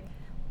literally like,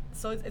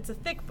 so it's a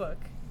thick book.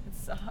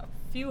 It's a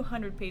few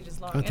hundred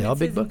pages long. Okay, and all it's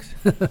big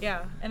his- books?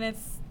 Yeah, and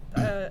it's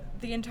the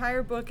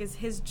entire book is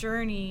his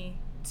journey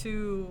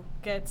to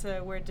get to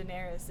where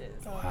Daenerys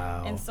is.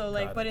 Wow. And so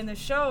but in the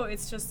show,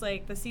 it's just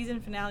like the season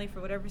finale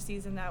for whatever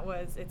season that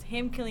was. It's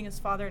him killing his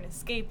father and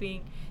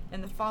escaping,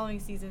 and the following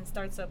season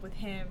starts up with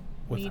him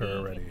with meeting her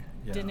already.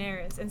 Yeah.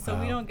 Daenerys. And so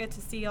we don't get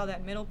to see all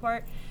that middle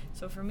part.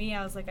 So for me,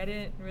 I was like, I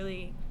didn't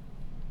really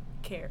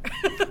care.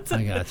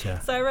 I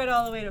gotcha. So I read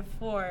all the way to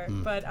 4,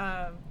 but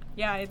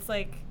yeah, it's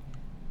like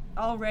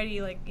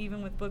already like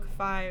even with book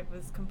 5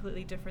 was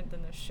completely different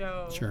than the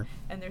show. Sure.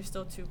 And there's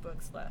still 2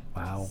 books left.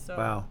 Wow. So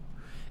Wow.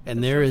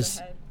 And there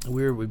is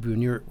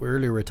when you earlier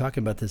we were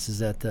talking about this is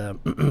that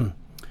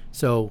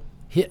so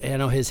I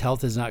know his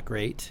health is not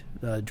great,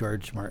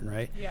 George Martin,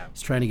 right? Yeah.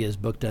 He's trying to get his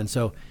book done.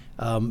 So,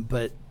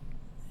 but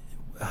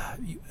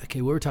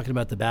we were talking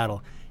about the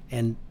battle,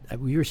 and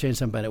we were saying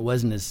something about it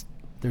wasn't as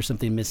there's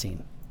something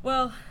missing.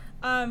 Well,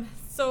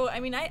 so I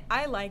mean,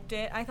 I liked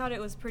it. I thought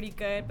it was pretty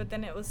good, but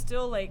then it was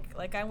still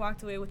like I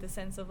walked away with a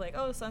sense of like,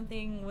 oh,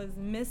 something was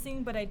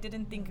missing, but I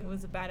didn't think it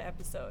was a bad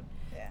episode.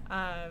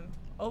 Yeah.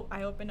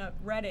 I opened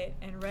up Reddit,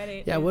 and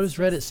Reddit. Yeah, what is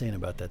Reddit saying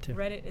about that too?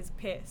 Reddit is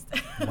pissed.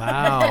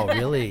 Wow,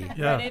 really?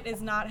 Yeah. Reddit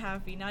is not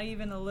happy, not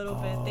even a little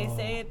bit. They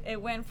say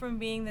it went from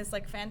being this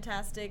like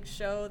fantastic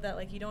show that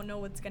like you don't know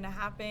what's gonna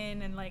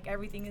happen and like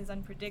everything is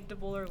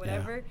unpredictable or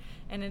whatever,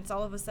 and it's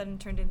all of a sudden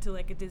turned into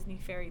like a Disney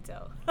fairy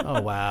tale.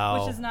 Oh wow!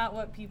 Which is not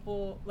what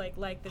people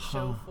like the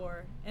show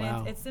for,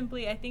 and it's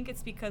simply I think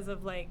it's because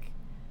of like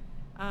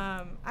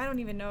I don't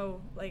even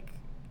know like.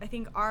 I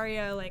think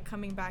Arya like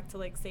coming back to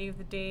like save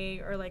the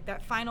day, or like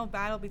that final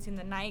battle between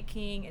the Night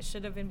King. It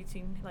should have been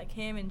between like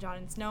him and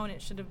Jon Snow, and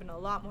it should have been a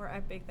lot more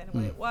epic than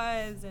what it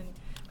was. And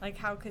like,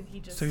 how could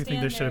he just? So you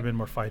think there should have been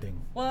more fighting?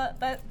 Well,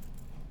 that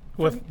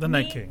with the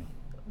Night King.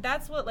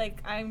 That's what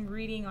like I'm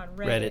reading on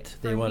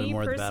Reddit. They wanted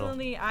more of the battle.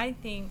 Personally, I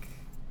think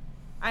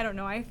I don't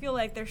know. I feel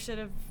like there should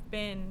have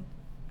been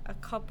a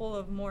couple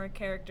of more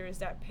characters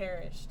that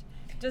perished.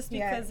 Just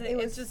because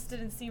it just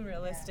didn't seem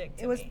realistic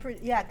to me.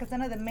 Because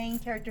none of the main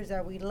characters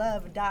that we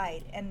love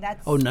died, and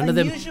that's none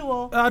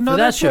unusual. of them for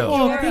that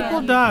show.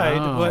 People died,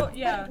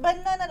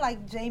 but none of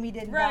like Jamie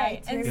didn't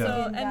die. And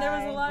so and there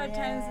was a lot of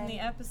times in the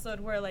episode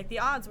where like the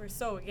odds were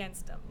so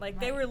against them. Like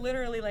they were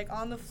literally like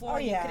on the floor,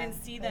 you couldn't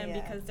see them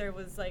because there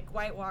was like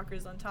White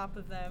Walkers on top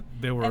of them.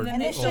 They were, and then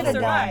they should have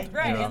died,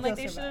 right? And like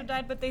they should have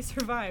died, but they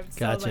survived.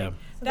 Gotcha. So like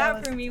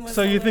that for me was.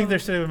 So you think there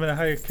should have been a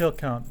higher kill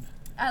count?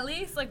 At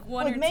least like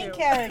one with or main two.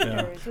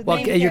 Characters. Well,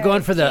 you're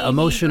going for the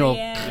emotional,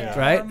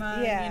 right?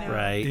 Yeah.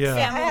 Right. Yeah. I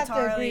have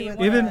to agree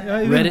with even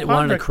Reddit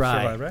wanted to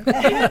cry. Survived,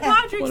 right? Even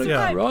Podrick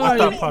survived. I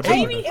thought Podrick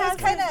Jamie has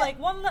kind of like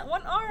one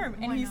arm,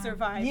 and he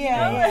survived.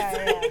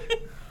 Yeah.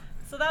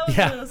 So that was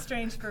a little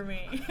strange for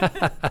me.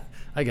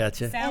 I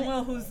gotcha.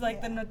 Samuel, who's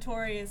like the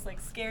notorious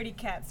like scaredy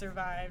cat,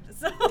 survived.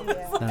 So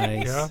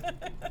nice.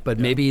 But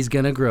maybe he's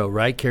gonna grow,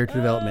 right? Character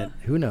development.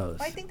 Who knows?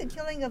 I think the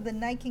killing of the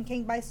Night King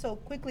came by so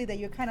quickly that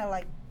you're kind of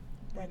like,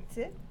 that's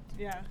it.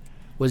 Yeah.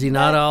 Was he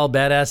not all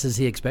badass as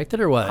he expected,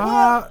 or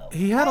what?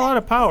 He had a lot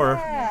of power.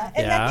 Yeah.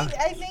 And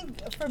I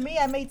think for me,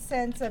 I made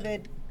sense of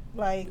it.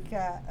 Like,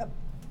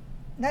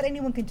 not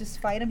anyone can just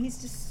fight him.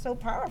 He's just so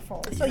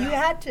powerful. So you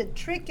had to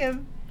trick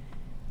him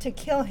to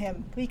kill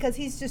him because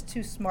he's just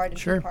too smart and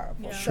too powerful.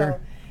 Yeah. So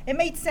it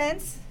made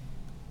sense,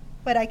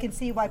 but I can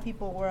see why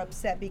people were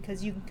upset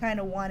because you kind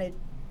of wanted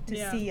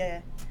to see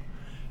a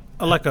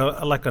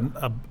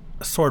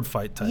sword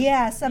fight type.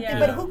 Yeah, something. Yeah.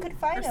 But who could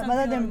fight him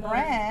other than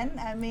Bran?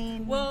 I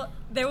mean, well,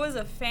 there was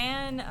a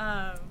fan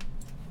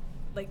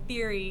like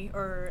theory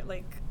or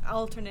like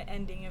alternate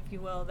ending, if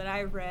you will, that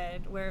I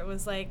read where it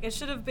was like it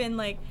should have been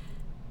like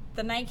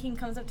the Night King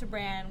comes up to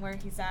Bran where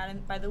he's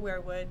at by the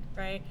weirwood,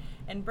 right?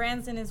 And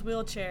Bran's in his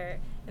wheelchair,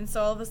 and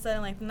so all of a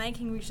sudden, like the Night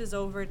King reaches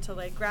over to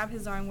like grab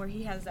his arm where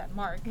he has that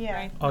mark,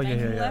 right? Oh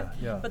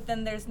yeah. But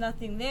then there's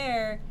nothing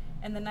there,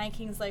 and the Night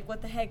King's like,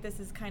 "What the heck?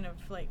 This is kind of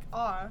like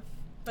off."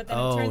 But then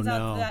it turns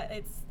out that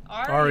it's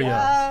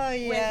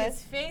Arya with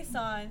his face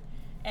on,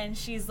 and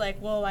she's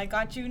like, "Well, I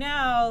got you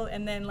now,"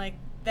 and then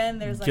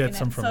there's like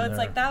so it's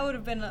like that would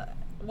have been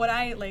what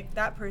I like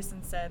that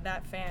person said,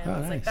 that fan.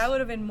 It's like that would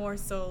have been more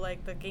so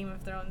like the Game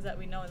of Thrones that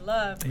we know and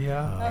love.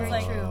 Yeah, I was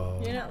like,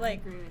 true. You know, like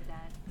I agree with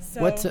that.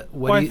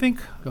 So I think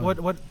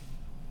what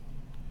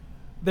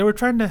they were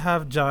trying to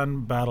have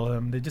Jon battle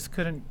him. They just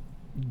couldn't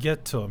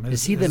get to him.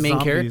 Is he the main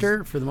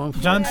character for the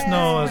moment? Jon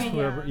Snow is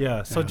whoever.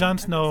 Yeah. So Jon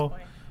Snow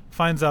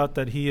finds out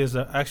that he is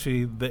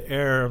actually the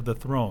heir of the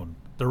throne,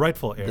 the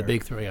rightful heir. The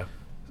big throne, yeah.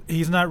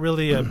 He's not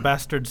really a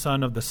bastard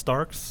son of the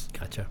Starks.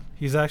 Gotcha.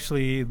 He's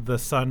actually the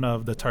son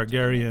of the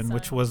Targaryen,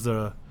 which was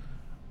the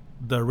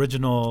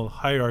original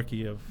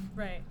hierarchy of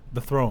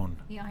the throne.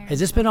 Has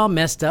this been all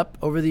messed up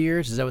over the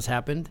years? Is that what's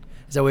happened?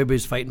 Is that why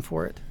everybody's fighting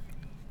for it?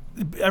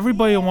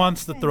 Everybody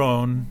wants the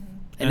throne.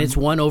 And it's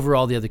won over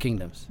all the other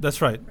kingdoms.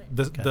 That's right.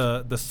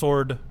 The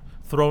sword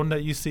throne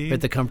that you see. But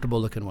the comfortable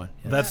looking one.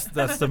 Yes.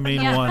 That's the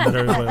main one that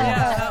everybody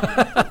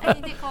wants. I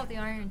think they call it the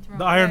Iron Throne.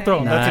 The Iron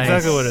Throne. Nice. That's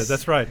exactly what it is.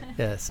 That's right.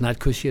 Yeah, it's not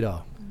cushy at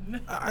all.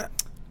 I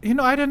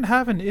didn't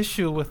have an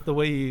issue with the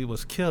way he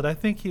was killed. I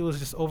think he was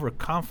just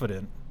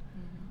overconfident.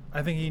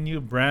 I think he knew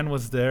Bran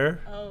was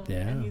there. Oh, Yeah.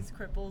 and he's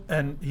crippled.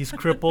 And he's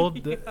crippled.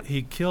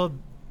 He killed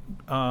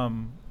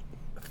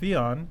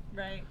Theon,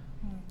 Right.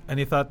 and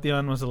he thought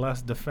Theon was the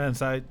last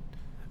defense. I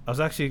was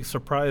actually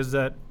surprised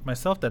that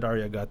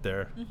Arya got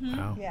there. Mm-hmm.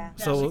 Wow. Yeah.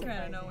 So- she came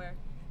out of nowhere.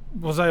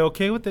 Was I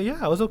okay with it? Yeah,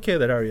 I was okay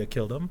that Arya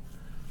killed him.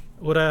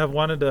 Would I have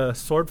wanted a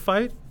sword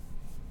fight?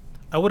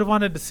 I would have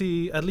wanted to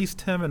see at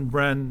least him and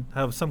Bran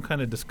have some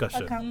kind of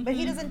discussion. But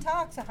he doesn't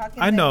talk, so how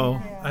can I they- know,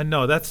 Yeah. I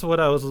know. That's what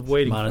I was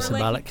waiting Or for. like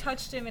Symbolic. he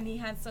touched him and he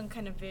had some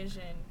kind of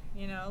vision,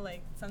 you know,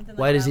 like something.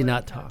 Why like does that he would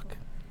not be kinda talk? cool.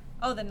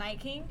 Oh, the Night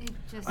King.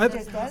 I-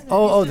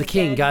 Oh, He's the just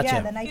king. dead. Gotcha.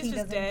 Yeah, the Night He's King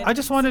just doesn't. dead. I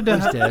just wanted to.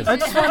 He's dead. I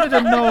just wanted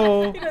to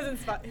know. He doesn't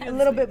spot. A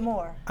little bit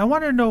more. I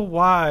wanted to know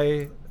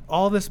why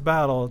all this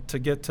battle to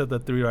get to the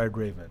three-eyed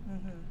raven.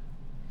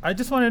 I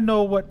just want to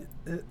know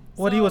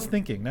what he was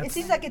thinking. It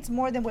seems like it's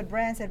more than what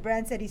Bran said.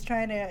 Bran said he's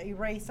trying to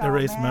erase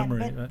man, memory.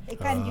 but Right? it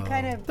kind of, you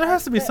kind of. There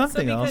has to be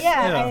something because, else.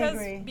 Yeah, I because,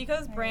 agree.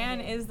 because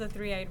Bran is the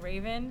three-eyed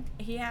raven,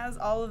 he has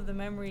all of the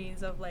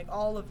memories of like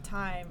all of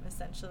time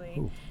essentially.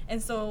 Ooh.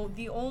 And so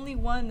the only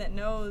one that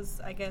knows,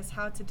 I guess,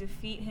 how to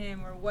defeat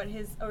him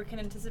or can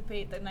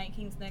anticipate the Night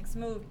King's next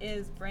move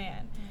is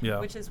Bran. Yeah.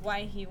 Which is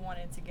why he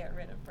wanted to get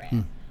rid of Bran.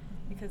 Hmm.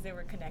 Because they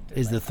were connected.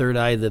 Is like the that. third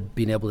eye the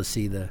being able to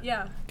see the?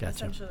 Yeah, Gotcha.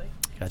 essentially.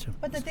 Gotcha.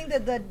 But the thing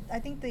that I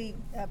think the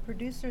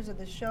producers of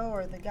the show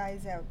or the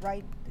guys that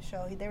write the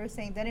show, they were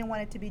saying they didn't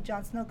want it to be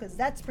Jon Snow because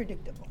that's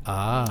predictable.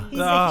 Ah. He's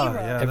a hero.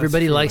 yeah,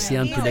 Everybody that's likes the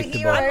true. He's a unpredictable.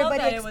 hero. I love Everybody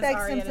that it was expects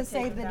Arya him to to take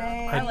save him the down.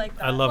 day. I like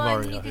that. I love Well,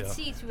 Arya. and you could yeah.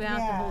 see throughout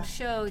the whole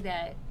show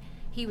that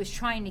he was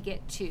trying to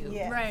get to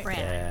Yeah. Right. Bran.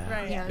 Yeah.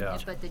 Right. You know, Yeah.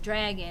 But the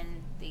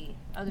dragon, the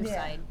other Yeah.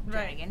 side Right.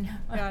 dragon.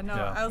 Yeah, no,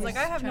 Yeah. I was like,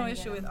 I have no Trying to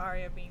issue get with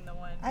Arya being the one.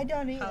 I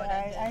don't either. how it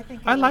ended. I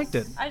think I liked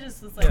it. I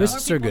just was like,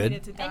 Twists more are people good.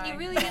 needed to die. And you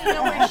really didn't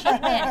know where she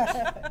went,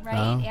 right?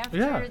 Oh. After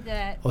Yeah.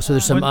 that. Oh, so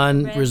there's some Red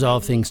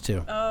unresolved Lady. things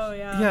too. Oh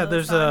yeah. Yeah,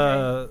 there's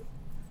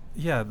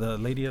Melisandre. the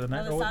Lady of the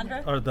Night,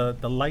 Melisandre? or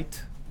the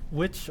Light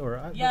Witch, or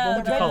Yeah, what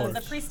would you call her?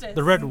 the priestess.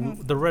 The red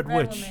Mhm. the Red Red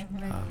Witch.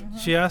 woman.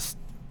 She asked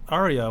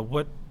Arya,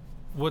 "What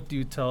do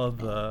you tell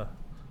the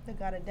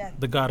God of death.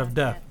 God of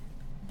Death?"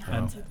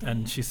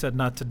 And she said,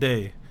 "Not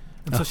today."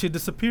 And so she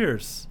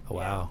disappears. Oh,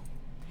 wow.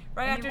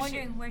 Right And after you're she.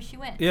 wondering where she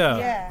went. Yeah.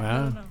 Yeah.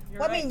 Wow. No, you're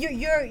Well, right. I mean,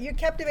 you're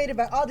captivated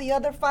by all the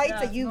other fights Yeah.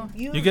 that you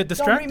You get don't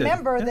distracted.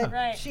 remember Yeah. that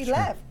Right. she Sure.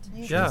 left.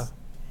 You Yeah. just-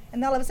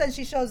 and all of a sudden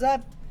she shows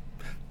up,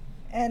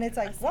 and it's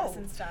like, whoa.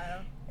 Assassin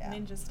style, Yeah.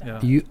 ninja style. Yeah.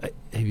 You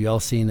have you all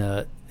seen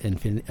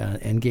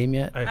Endgame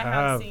yet? I I have.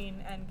 have seen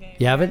Endgame.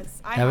 You haven't?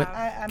 Yes, I Haven't?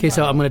 have. I'm Okay,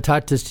 so not. I'm going to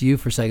talk this to you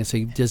for a second. So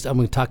I'm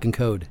going to talk in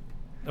code.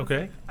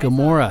 Okay.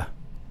 Gamora,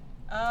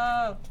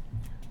 Oh,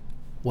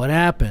 what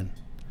happened?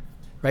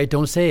 Right?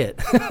 Don't say it.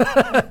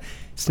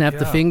 Snap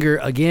the Yeah. finger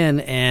again,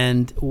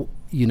 and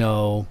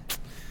yeah.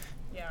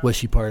 was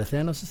she part of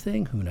Thanos'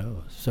 thing? Who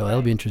knows? So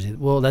that'll be interesting.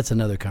 Well, that's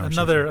another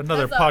conversation. Another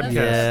That's podcast.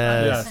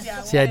 Yes.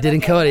 Yeah, See, I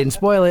didn't code. I didn't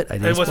spoil it. I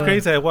didn't It was spoil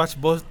crazy. I watched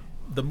both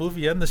the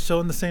movie and the show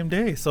in the same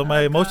day, so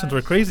my emotions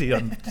were crazy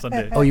on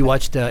Sunday. Oh, you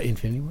watched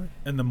Infinity War?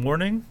 In the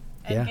morning,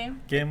 Yeah. Endgame.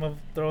 Game of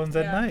Thrones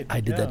at Yeah. night. I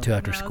did that too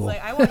after And school.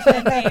 I was like, I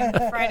watched Endgame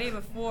the Friday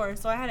before,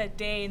 so I had a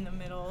day in the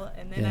middle,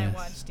 and then I Yes.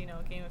 watched, Game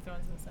of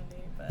Thrones on Sunday.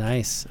 But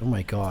Nice. Oh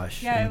my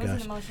gosh. Yeah, oh it my was gosh.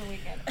 an emotional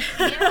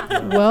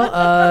weekend. Well,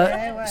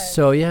 Yeah, it was.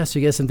 so you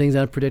get some things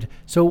unpredicted.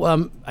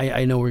 So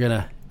I know we're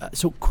gonna.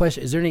 So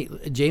question: is there any?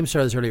 James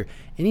started this earlier.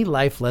 Any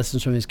life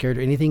lessons from this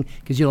character? Anything?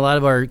 Because a lot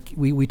of our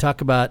we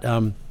talk about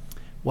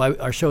why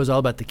our show is all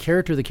about the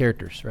character of the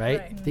characters, right?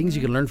 Right. Things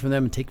you can learn from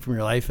them and take from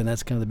your life, and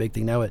that's kind of the big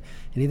thing now.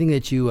 Anything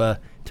that you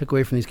took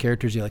away from these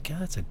characters, you're like, yeah,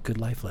 that's a good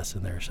life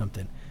lesson there or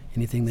something.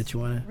 Anything that you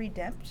want to?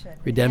 Redemption.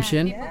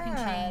 Redemption. People can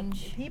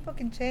change. People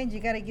can change. You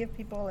got to give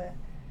people a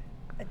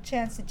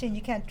chance to change.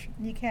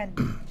 You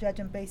can't judge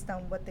them based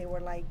on what they were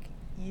like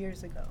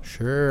years ago.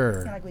 Sure.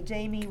 Kinda like with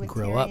Jamie, with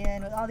grow up.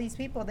 Tyrion, with all these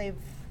people, they've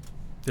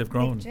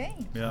grown.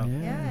 changed. Yeah.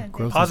 Yeah,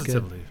 growth is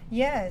Positively.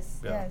 Yes,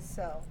 Yeah. yes.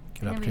 So.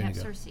 Good And then we have opportunity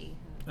to go. Cersei.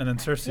 And then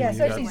Cersei. Yeah, you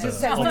got Cersei's the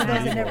just that one ultimate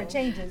that evil. never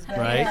changes, but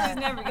Right. yeah. She's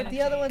never But gonna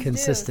the other ones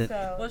Consistent. do.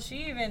 So. Well, she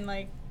even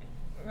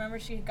remember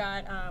she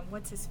got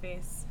what's his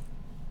face,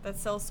 that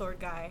sellsword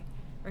guy,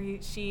 or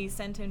she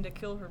sent him to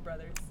kill her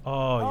brothers. Oh,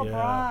 Oh, yeah.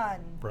 Bronn.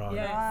 Bronn.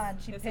 Yes.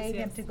 Bronn. She Yes, paid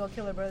yes, him yes. to go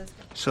kill her brothers.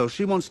 So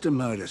she wants to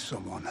murder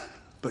someone,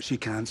 but she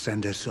can't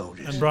send her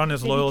soldiers. And Bronn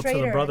is They loyal to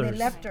betrayed the her and they brothers.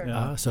 left her.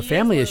 Yeah. So He is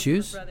family loyal to her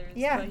issues. brothers,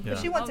 Yeah, but but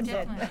she wants him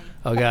dead. definitely.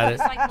 Oh, got it.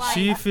 It's like life.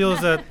 She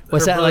feels that.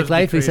 What's her that like? brothers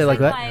Life? You said like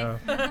betrayed what?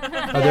 her.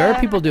 Life. Oh, there are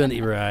people doing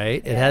the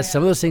right. It has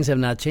some of those things have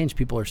not changed.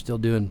 People are still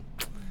doing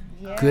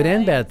Yeah. good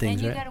and bad And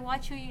things, you right? got to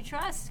watch who you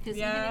trust, because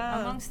Yeah.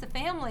 even amongst the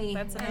family,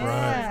 That's there's another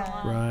Right. a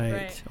lot. Right.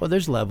 Right. Oh,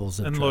 there's levels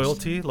of And trust.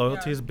 loyalty.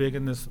 Loyalty Yeah. is big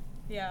in this.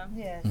 Yeah.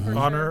 Yes. Mm-hmm. for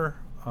Honor.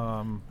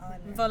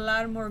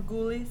 Valar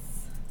Morghulis,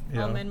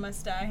 Yeah. all men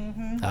must die.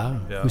 Ah,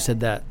 Yeah. who said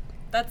that?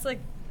 That's like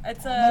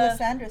it's a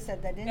Melisandre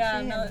said that, didn't yeah.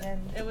 she? No, And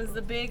it was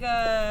the big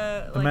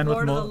The like man with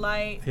Lord no. of the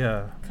Light.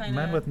 Yeah. kinda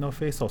Man with no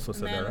face also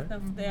said Man that,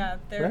 right? with no, yeah,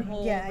 their Right?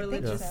 whole Yeah, I think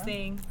religious so.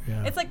 thing.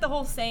 Yeah. It's like the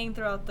whole saying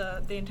throughout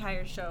the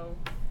entire show.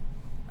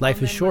 Life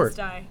All is men short. must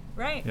die.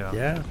 Right. Yeah.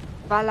 Yeah.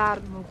 Valar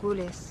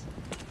Morghulis.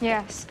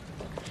 Yes.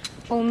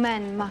 All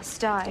men must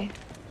die.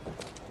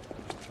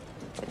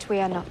 But we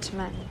are not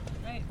men.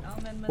 Right.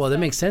 All men must Well, that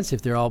die. makes sense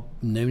if they're all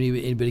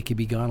anybody could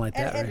be gone like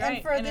that, And, right?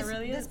 and for And it this,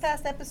 really this is.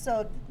 past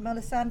episode,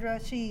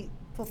 Melisandre, she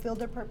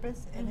fulfilled her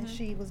purpose, and then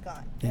she was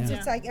gone. And so Yeah.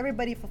 it's like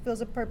everybody fulfills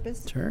a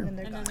purpose, Sure. and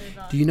then they're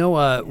gone. Do you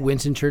know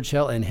Winston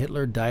Churchill and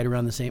Hitler died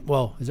around the same?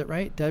 Well, is that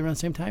right? Died around the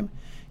same time?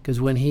 Because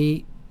when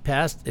he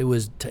passed, it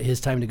was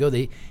his time to go.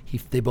 They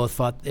both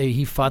fought.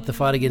 He fought the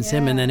fight against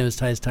him, and then it was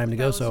his time to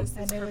go. So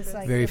And it was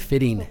like very they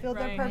fitting. fulfilled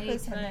their Right.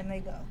 purpose, and then they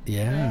go.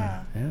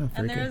 Yeah, very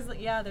And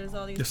good. there's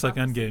all these. Just like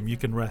Endgame, you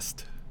can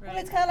rest. Well,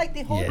 it's kind of like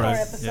the Hold Yes. Door Right,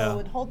 episode yeah.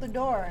 with Hold the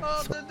Door.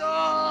 Hold the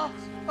door!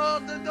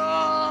 Hold the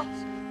door!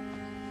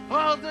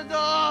 Hold the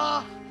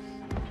door!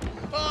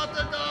 Hold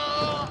the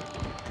door!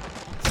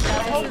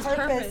 That whole his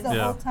purpose purpose. the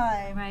Yeah. whole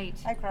time. Right.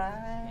 I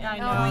cried. Yeah, I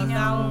know. Oh, I know.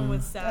 That one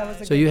was sad.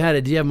 was a So you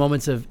had do you have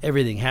moments of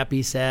everything?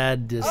 Happy,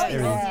 sad, just Oh,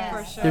 everything. yeah.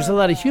 For sure. There's a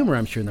lot of humor,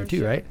 I'm sure, in there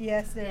too, right?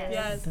 Yes, there is.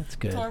 Yes. That's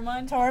good.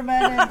 Tormund.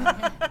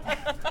 Tormund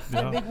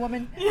and the big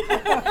woman,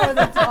 or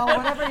the tall,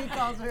 whatever he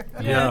calls her.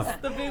 Yeah.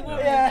 The big woman.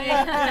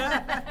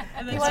 Yeah.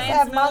 And the He wants to giant's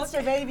have milk.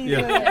 monster babies.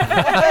 Yeah. with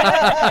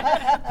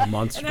it. A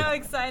monster. And how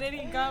excited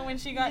he got when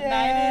she got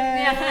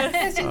Yeah.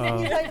 knighted.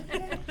 He's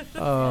like,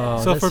 Oh,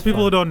 So that's for people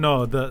fun. who don't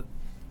know, the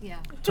Yeah.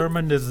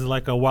 Tormund is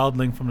like a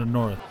wildling from the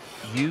north.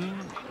 You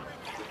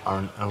are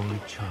an only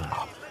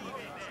child.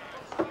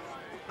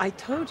 I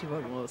told you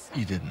I was.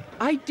 You didn't.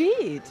 I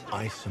did.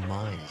 I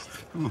surmised.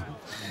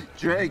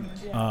 Drake.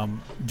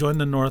 Joined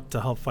the north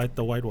to help fight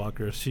the White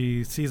Walkers.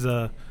 She sees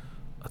a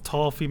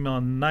tall female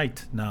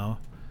knight now,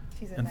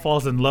 She's a and knight.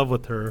 falls in love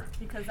with her.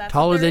 Because that's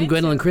Taller what they're than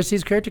Gwendolyn into.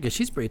 Christie's character, because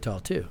she's pretty tall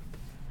too.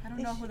 I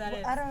don't know who that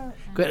is. I don't.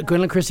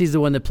 Gwendolyn Christie's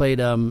the one that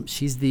played.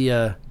 She's the.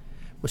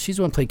 Well, she's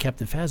the one who played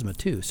Captain Phasma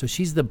too. So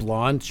she's the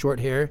blonde, short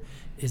hair.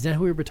 Is that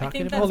who we were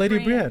talking think about? Oh, Lady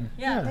Brienne. Brienne.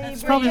 Yeah, Yeah, that's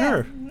it's probably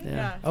her.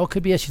 Yeah. Oh, it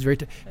could be. Yeah, she's very,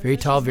 very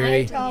tall,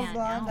 very. Tall Yeah,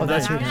 blonde. Oh,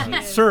 that's Yeah. her.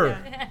 Yeah. Sir.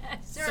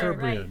 Sir, Sir right.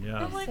 Brienne,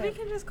 yeah. I'm like, we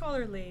can just call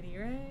her Lady,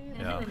 right?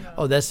 Yeah. I don't know.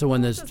 Oh, that's the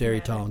one that's Doesn't very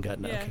matter. tall and got.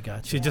 Yeah. Okay,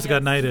 gotcha. She just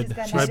got knighted just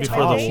got right knighted.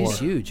 before Oh, the war. she's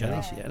huge. I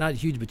Yeah. think not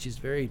huge, but she's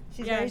very.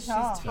 She's Yeah, very she's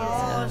tall.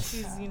 tall. Yes.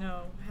 She's,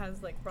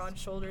 has like broad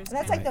shoulders. And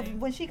that's kinda like thing.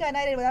 when she got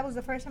knighted. That was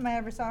the first time I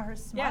ever saw her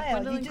smile.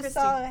 Gwendolyn You just Christie.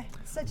 saw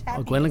such happiness.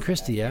 Oh, Gwendolyn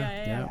Christie. Yeah,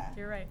 Yeah, yeah.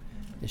 You're right.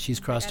 Yeah, she's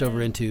crossed And over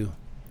then- into,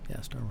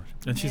 Star Wars.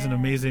 And she's an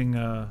amazing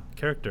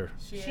character.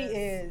 She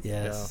is.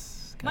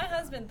 Yes. My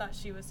husband thought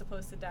she was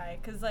supposed to die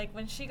because, like,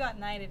 when she got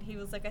knighted, he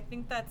was like, "I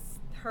think that's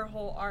her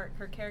whole arc,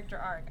 her character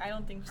arc. I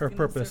don't think she's Her gonna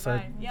purpose,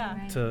 survive. I-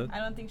 Yeah, to- I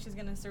don't think she's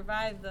gonna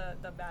survive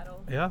the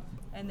battle." Yeah.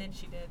 And then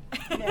she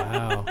did.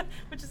 Wow.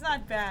 Which is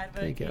not bad, but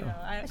There you go.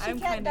 I, But she I'm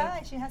can't kind die.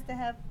 of. She has to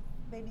have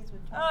babies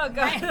with. Oh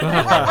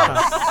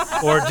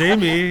God. Or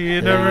Jamie,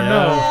 you never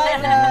know.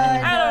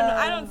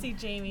 I don't see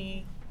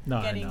Jamie No,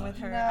 I getting know. with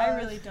her. No, I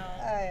really don't.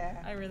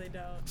 yeah. I really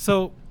don't.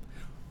 So,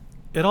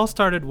 it all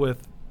started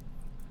with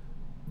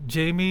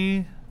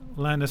Jamie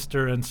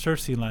Lannister and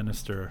Cersei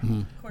Lannister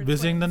Mm-hmm.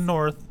 visiting the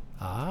north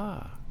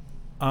Ah.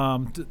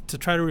 to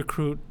try to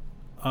recruit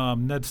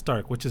Ned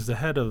Stark, which is the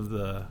head of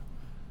the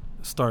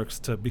Starks,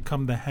 to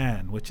become the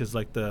Hand, which is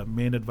like the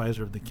main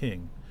advisor of the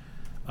king,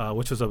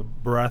 which was a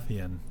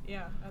Baratheon.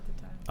 Yeah, at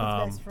the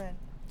time. His best friend.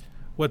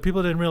 What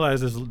people didn't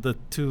realize is the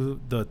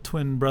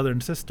twin brother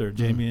and sister,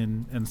 Jamie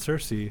and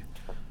Cersei,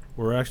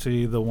 were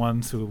actually the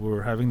ones who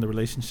were having the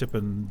relationship,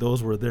 and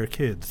those were their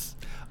kids.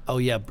 Oh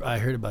yeah, I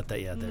heard about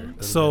that. Yeah, there.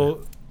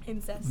 So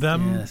Incest.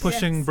 them Yes.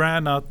 pushing Yes.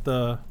 Bran out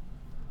the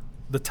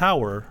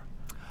tower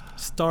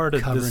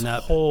started Covering this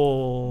up.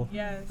 whole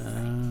Yes,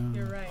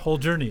 you're right. whole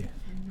journey.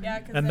 Yeah,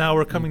 'cause And then- now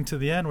we're coming to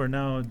the end where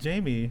now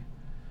Jamie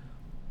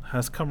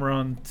has come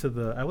around to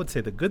the, I would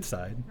say, the good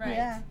side. Right.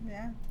 Yeah,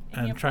 yeah.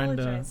 And he And trying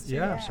to, apologized, too.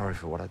 yeah. I'm sorry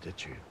for what I did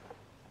to you.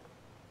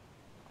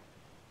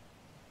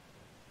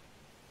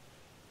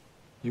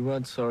 You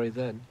weren't sorry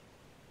then.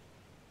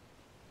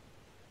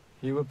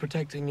 You were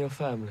protecting your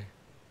family.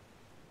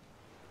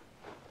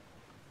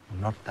 I'm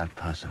not that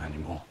person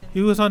anymore.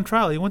 He was on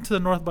trial. He went to the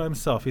north by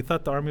himself. He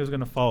thought the army was going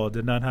to follow. It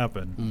did not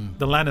happen.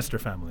 The Lannister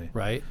family.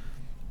 Right.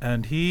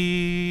 And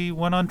he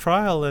went on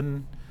trial,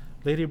 and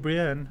Lady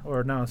Brienne,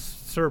 or now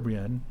Sir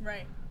Brienne,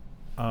 Right.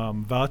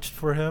 vouched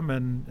for him,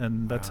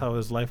 and that's how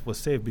his life was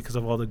saved because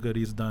of all the good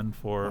he's done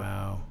for.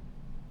 Wow.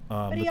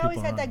 But the he always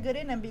people had around that him. good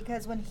in him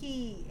because when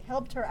he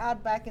helped her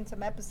out back in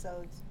some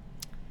episodes,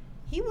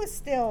 he was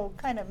still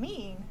kind of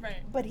mean. Right.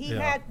 But he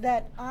Yeah. had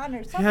that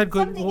honor. He had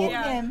good. Something well,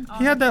 in him.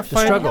 He had that The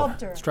fight. struggle.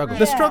 helped her. Struggle.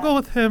 The Yeah. struggle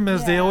with him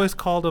is they Yeah. always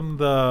called him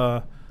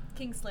the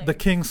Kingslayer. the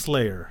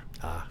Kingslayer.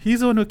 Ah.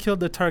 He's the one who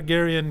killed the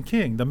Targaryen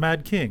king, the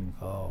Mad King,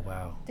 Oh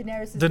wow.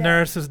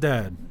 Daenerys'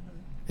 dad.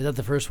 Is that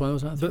the first one that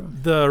was on?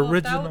 The Well,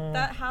 original.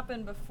 That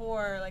happened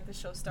before like the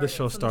show started.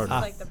 show so started. This is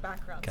Ah. like the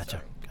background Gotcha.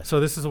 story. So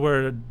this is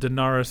where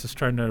Daenerys is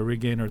trying to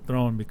regain her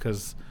throne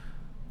because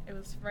It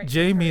was right.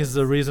 Jamie is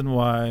the reason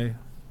why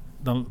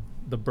the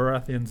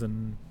Baratheons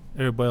and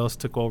everybody else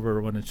took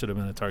over when it should have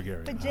been a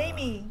Targaryen. But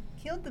Jamie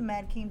killed the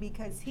Mad King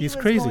because he He's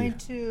was crazy. going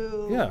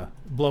to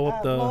blow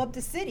up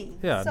the city.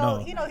 Yeah, so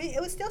no.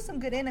 it was still some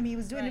good in him. He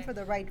was doing it for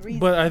the right reason.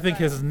 But I think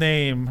his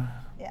name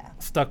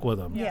stuck with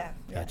him. Yeah.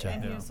 Gotcha.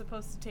 And he Yeah. was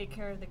supposed to take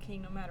care of the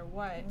king no matter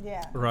what.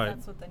 Yeah. Right.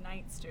 That's what the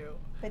knights do.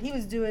 But he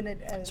was doing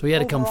it. So he had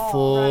to come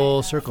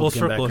full circle. Full to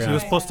get back circle. He around.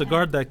 was supposed to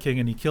guard that king,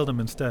 and he killed him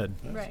instead.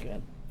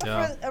 Right. But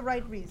Yeah. for a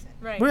right reason.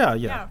 Right. Well,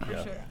 yeah. for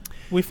sure.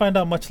 We find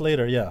out much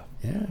later. Yeah.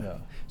 Yeah.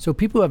 So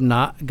people who have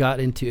not got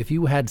into, if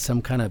you had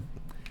some kind of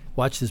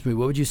watch this movie,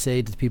 what would you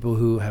say to people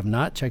who have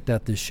not checked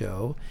out this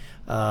show?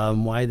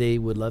 Why they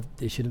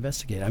should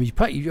investigate? I mean,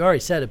 you already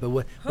said it, but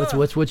what's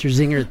your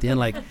zinger at the end?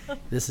 Like,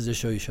 this is a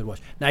show you should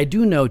watch. Now, I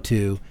do know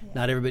too.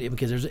 Not everybody,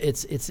 because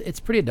it's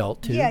pretty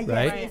adult too, right?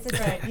 Right.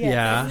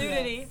 Yeah. There's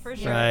nudity for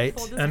sure. Right.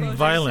 Full And disclosure,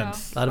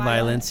 violence. so. A lot of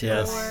violence,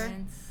 yes. Gore.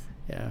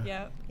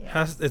 Yeah.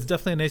 It's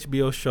definitely an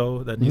HBO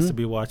show that needs to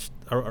be watched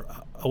or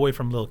away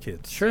from little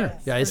kids. Sure.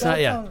 Yeah, it's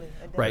not. Yeah.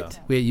 Right.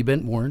 You've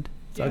been warned.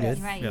 It's all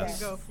good. Right. Yes.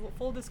 Go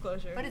full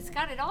disclosure. But it's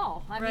got it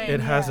all. I mean, It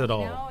has it you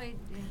all. know, It's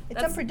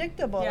That's-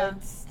 unpredictable. yeah.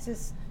 It's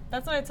just.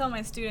 That's what I tell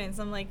my students.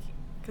 I'm like,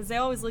 because they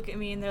always look at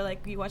me and they're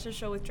like, "You watch a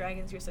show with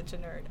dragons, you're such a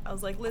nerd." I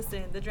was like,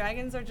 "Listen, the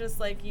dragons are just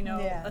like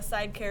a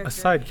side character." A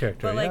side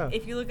character, But like, yeah.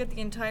 if you look at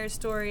the entire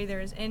story,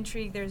 there's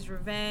intrigue, there's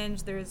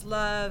revenge, there's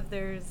love,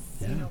 there's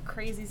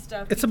crazy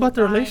stuff. It's people about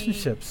the dying.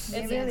 relationships.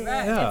 It's, really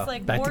right. is. Yeah. It's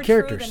like Back to more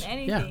characters. true than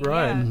Yeah. anything.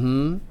 Right.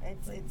 Mm-hmm.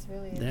 It's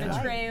really Yeah. life,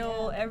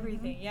 Betrayal, yeah.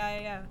 everything.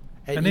 Yeah.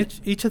 And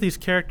each of these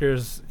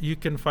characters, you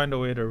can find a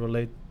way to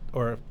relate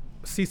or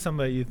see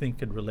somebody you think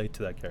could relate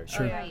to that character.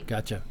 Sure. Right.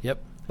 Gotcha.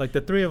 Yep. Like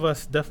the three of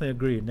us definitely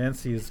agree.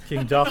 Nancy is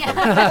King Joffrey.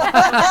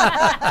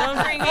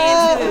 Don't bring me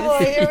into Oh,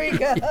 this. here we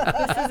go.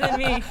 This isn't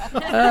me.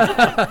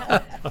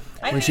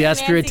 I When she think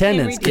asks for your Nancy can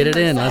attendance, get it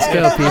redeem in. Let's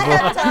herself. go, people.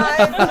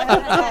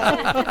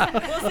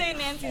 We'll say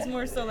Nancy's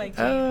more so like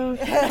me.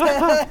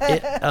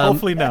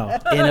 Hopefully now.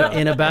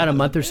 In about a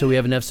month or so, we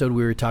have an episode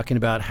we were talking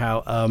about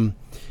how,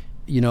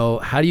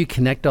 how do you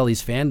connect all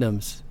these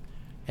fandoms,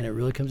 and it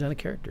really comes down to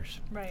characters.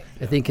 Right.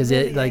 I think because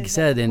Really like you is.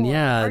 said, and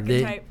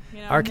Archetype,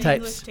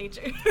 archetypes. The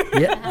English teacher.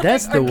 Yeah,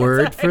 that's the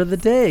word for the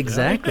day.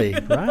 Exactly.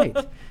 Right.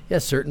 Yeah,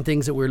 certain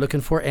things that we're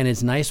looking for, and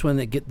it's nice when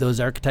they get those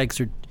archetypes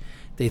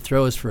they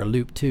throw us for a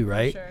loop too,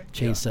 right? Sure.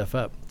 Change stuff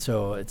up.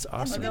 So it's Or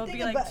awesome. there'll thing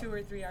be like about- 2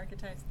 or 3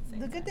 archetypes. At the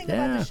The same good thing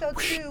Yeah. about the show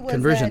too was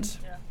Conversions.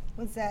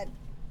 that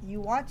you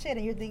watch it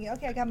and you're thinking,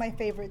 okay, I got my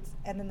favorites,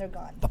 and then they're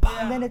gone. Ba-ba.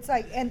 And then it's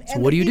like, and So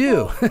and what the do you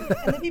do? people-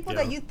 and the people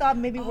that Yeah. you thought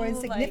maybe were Oh, like-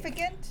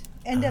 insignificant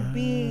end up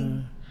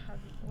being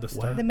The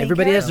star. the main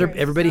Everybody has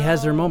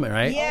characters. their moment,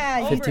 right? Yeah,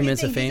 you 15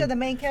 minutes of think these fame. are the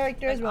main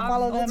characters. Like We'll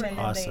follow them. Ultimate. And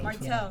then Awesome.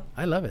 Martell.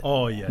 I love it.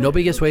 Oh yeah.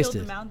 Nobody gets Who killed the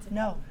wasted. mountain.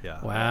 No. Yeah.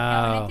 And I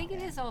Wow. think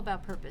it is all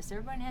about purpose.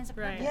 Everyone has a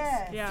Right. purpose.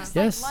 Yes. Yeah. Just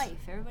Yes. like life.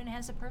 Everyone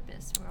has a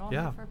purpose. We're all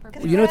Yeah. here for a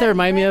purpose. You know what that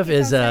reminded me of Brad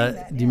is, keeps on saying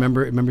that, do you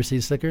remember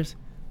City Slickers?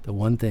 The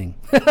one thing.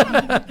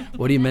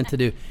 What are you meant to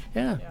do?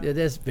 Yeah,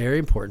 that's very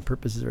important.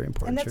 Purpose is very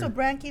important. And that's sure. what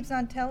Bran keeps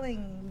on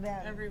telling them.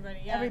 Everybody,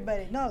 yeah.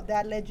 Everybody. No,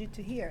 that led you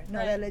to here. No,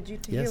 Right. that led you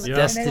to Yes, here.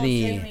 Yeah.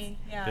 destiny. Jamie,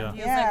 Yeah. He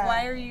was Yeah. like,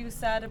 "Why are you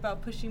sad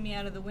about pushing me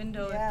out of the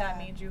window if Yeah. that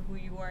made you who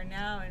you are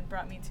now and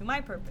brought me to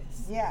my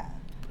purpose?" Yeah.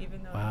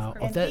 Even though Wow.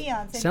 it's Oh, And that Theon,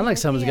 same sounds thing like with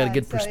someone's got a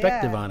good Theon, so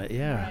perspective yeah. on it.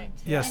 Yeah. Right.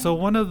 Yeah. So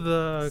one of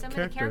the Some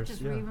characters. of the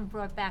characters were yeah. even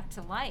brought back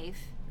to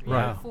life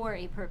Right. for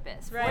a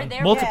purpose. For Right.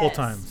 their Multiple purpose.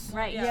 times.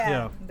 Right. Yeah. Yeah. Yeah.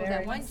 Well, that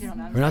Very one nice.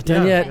 gentleman. We're not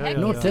done Yeah, yet. yeah, yeah,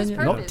 Not yeah. done yet.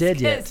 Not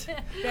dead yet.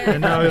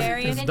 And now Very,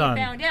 everything's and then done.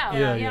 you found out.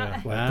 Yeah, Yeah.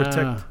 yeah.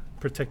 Wow.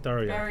 Protect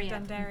Arya.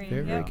 Dundarian.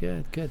 Very, Yeah.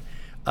 very good.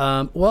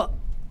 Well,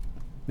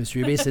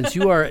 Mr. Uribe, since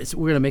you are,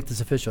 we're going to make this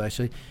official,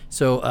 actually.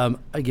 So,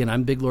 again,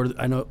 I'm big Lord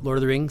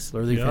of the Rings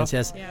Yeah. fans,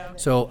 yes. Yeah.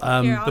 So,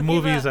 Here, I'll The give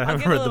movies, I I'll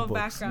haven't give read a the little books,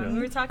 background. yeah. We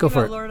were talking Go for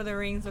about it. Lord of the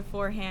Rings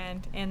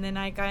beforehand, and then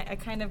I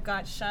kind of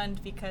got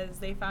shunned because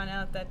they found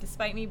out that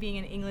despite me being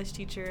an English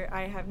teacher,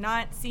 I have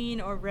not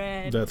seen or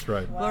read That's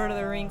right. Lord of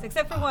the Rings,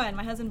 except for one.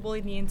 My husband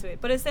bullied me into it.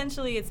 But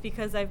essentially, it's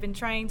because I've been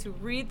trying to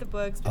read the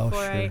books Oh,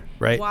 before sure. I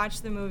Right.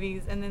 watch the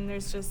movies, and then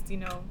there's just,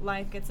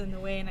 life gets in the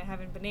way, and I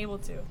haven't been able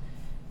to.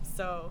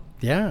 So,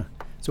 yeah.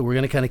 So we're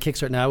going to kind of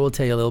kickstart. Now, I will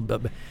tell you a little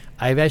bit. But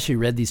I've actually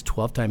read these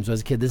 12 times when I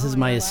was a kid. This is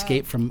my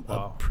escape from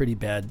pretty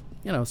bad,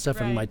 stuff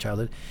from my Right.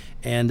 childhood.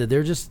 And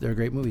they're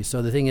great movies.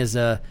 So the thing is,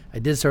 I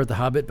did start with The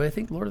Hobbit, but I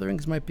think Lord of the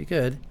Rings might be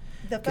good.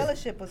 The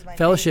Fellowship was my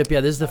Fellowship, favorite.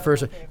 yeah, this is the That was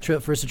first my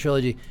favorite. first of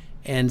trilogy,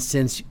 and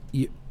since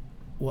you,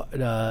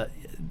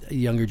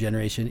 younger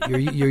generation,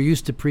 you're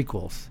used to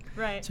prequels,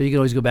 Right. So you can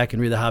always go back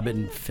and read The Hobbit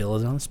and fill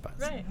it on the spots.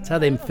 Right. That's how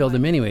they filled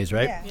them, anyways,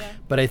 right? Yeah.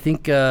 But I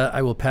think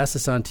I will pass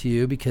this on to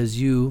you because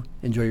you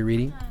enjoy your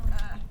reading,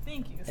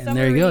 thank you. and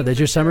there you go. That's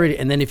your summer reading.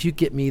 And then if you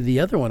get me the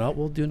other one,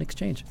 we'll do an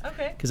exchange.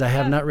 Okay. Because I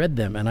have Yeah. not read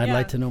them, and I'd Yeah.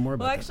 like to know more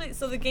about Well, them. actually,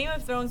 so the Game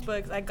of Thrones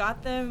books, I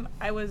got them.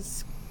 I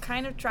was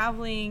kind of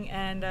traveling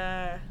and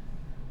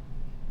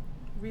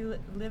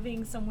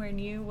living somewhere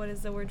new. What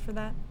is the word for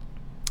that?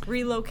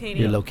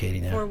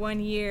 Relocating yeah. for 1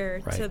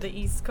 year to Right. the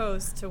East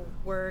Coast to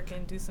work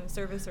and do some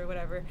service or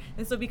whatever.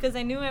 And so because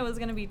I knew I was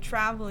going to be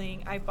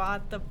traveling, I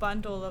bought the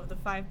bundle of the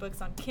 5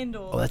 books on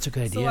Kindle. Oh, that's a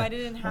good So idea. I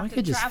didn't Oh, I have to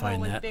could just travel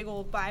find with that. big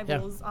old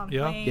Bibles on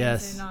planes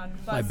Yes. and on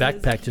My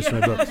buses. backpack just for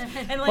my books.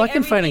 And Well, I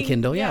can find in everything-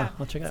 Kindle. Yeah,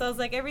 I'll check it So I out. was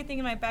like, everything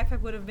in my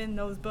backpack would have been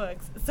those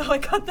books. So I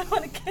got them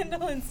on a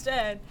Kindle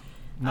instead.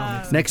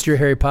 Next year,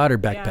 Harry Potter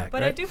backpack, Yeah,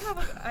 but right?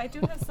 I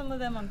do have some of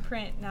them on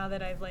print now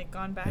that I've like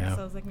gone back. Yeah.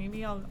 So I was like,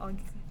 maybe I'll Or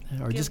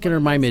give just one gonna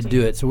of remind me those to to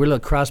do you. it. So we're a little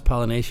cross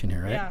pollination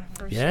here, right? Yeah,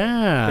 for sure.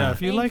 Yeah.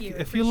 If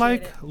you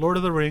like Lord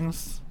of the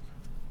Rings,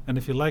 and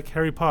if you like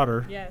Harry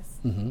Potter, yes.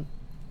 Mm-hmm.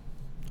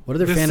 What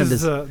other this fan of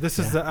is this? this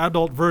is the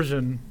adult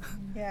version.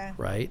 Yeah.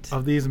 Right.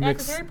 Of these Yeah,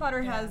 because mixed Harry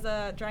Potter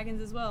has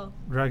dragons as well.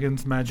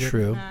 dragons, magic,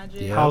 True.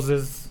 Magic. Yeah.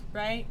 houses,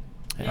 Right?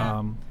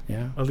 Yeah.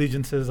 Yeah.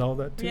 allegiances, all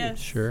that too. Yes,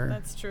 Sure.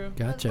 that's true.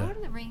 But Gotcha. Lord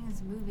of the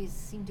Rings movies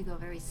seem to go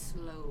very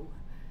slow.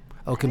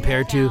 Oh,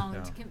 compared to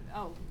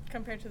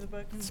Compared to the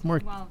books. It's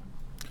more- Well,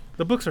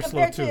 The books are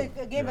slow Compared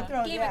too. to Game of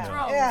Thrones, Game yeah. of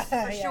Thrones, Yeah, for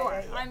yeah, sure.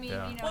 yeah, yeah. I mean,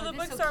 Yeah. you know, Well, the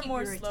this'll books are keep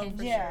more your slow for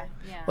attention. sure.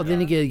 Yeah. Well,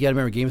 then again, you got to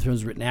remember Game of Thrones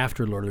was written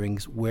after Lord of the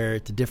Rings, where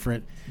it's a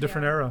different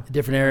era.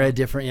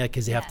 Different, yeah,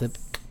 because they have to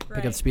pick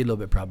up Right. speed a little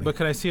bit, probably. But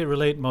can I see it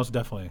relate? Most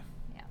definitely.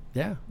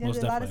 yeah. There's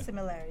Most a lot definitely. of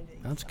similarities.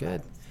 That's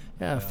good.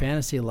 Yeah,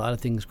 fantasy, a lot of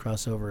things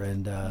cross over,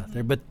 and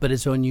they're but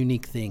its own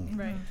unique thing.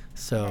 Right.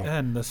 So.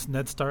 And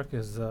Ned Stark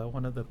is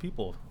one of the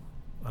people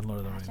on Lord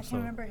of the Gosh, I Rings. can't So.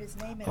 remember his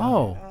name.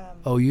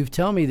 Oh, you've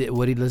tell me that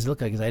what he does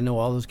look like, because I know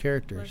all those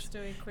characters.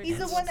 He's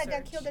the one that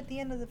got killed at the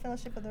end of the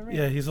Fellowship of the Ring.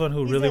 Yeah, he's the one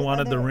who He's really the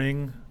wanted the other-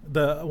 ring.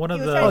 The one of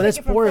He was the trying to that's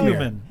take it from Boromir.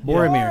 Frodo.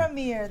 Boromir.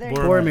 Boromir, there you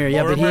go. Boromir,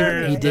 yeah, but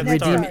Boromir he and did Ned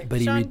redeem Stark. it, but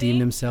he Sean redeemed Bean?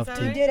 himself Is that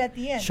too. He did at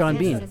the end. Sean He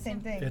Bean. did the same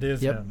thing. It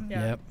is Yep. him.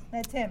 Yeah. Yep.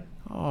 That's him.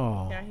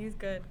 Oh. Yeah, he's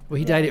good. Well,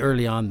 he died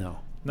early on though.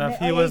 Now, if Oh,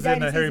 he yeah, was he died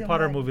in in a Harry season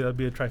Potter 1. movie, that'd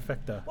be a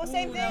trifecta. Well,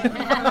 same thing.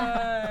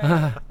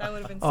 That would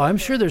have been. Oh, so I'm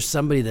good. sure there's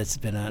somebody that's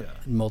been on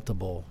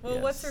multiple. Well,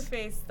 yes. what's her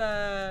face?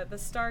 The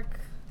Stark,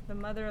 the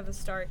mother of the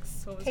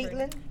Starks. What was her?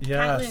 Caitlin?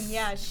 Yes. Caitlin,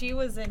 yeah, she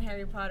was in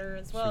Harry Potter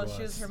as well.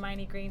 She was was.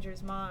 Hermione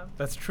Granger's mom.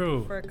 That's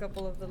true. For a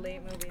couple of the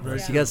late movies. Very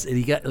yeah. So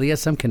he got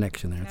some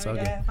connection there. It's Now all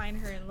we good. gotta find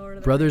her in Lord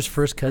of the Brothers, Rings.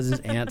 first cousins,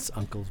 aunts,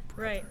 uncles.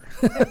 Right.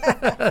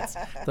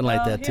 Something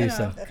like that too. You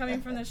So. know,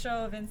 coming from the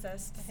show of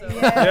incest. So.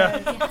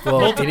 Yeah.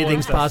 Well, Multiple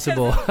anything's incest.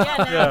 possible. Yeah,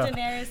 now Yeah.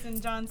 Daenerys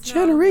and Jon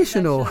Snow.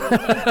 Generational.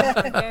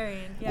 Targaryen.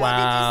 Yeah.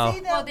 Wow. Did you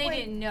see that Well, they when,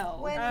 didn't know.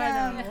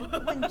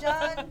 When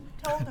John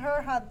told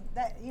her how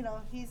that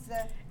he's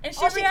And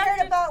all she cared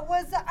reacted- about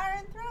was the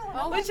Iron Throne.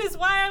 Oh, Which is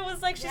why I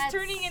was like, she's That's-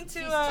 turning into.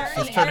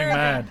 she's She's turning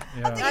arrogant. mad.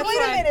 I'm Yeah. thinking, That's wait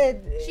a why-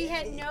 minute. She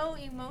had no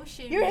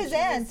emotion. You're when his she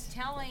aunt. Was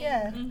telling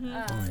Yeah.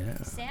 Oh,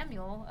 yeah.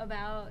 Samuel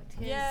about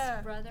his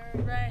Yeah. brother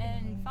Right.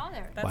 and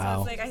father. That's why I Wow.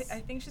 was like, I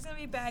think she's gonna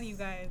be bad, you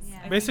guys. Yeah. I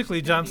think Basically,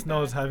 she's gonna Jon be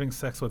Snow is bad. having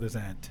sex with his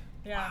aunt.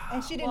 Yeah.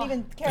 And she didn't Well,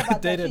 even care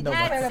about They that. didn't She know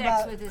just Had about cared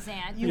sex about with his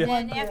aunt. you And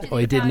then want after to- Oh,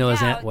 he they didn't know found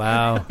his aunt. out,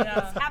 Wow.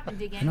 It's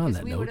happened again And on because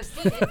that we note- would have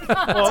seen it.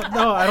 Well,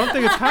 no, I don't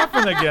think it's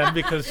happened again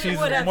because she's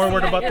would have more seen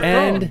worried it. about the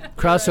And throne.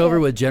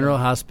 crossover with General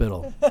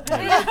Hospital.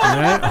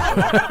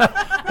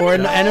 Right? Or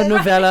and a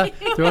novella.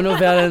 Throw a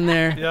novella in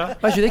there. Yeah.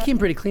 Actually, they keep 'em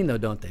pretty clean though,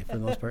 don't they? For the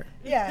most part.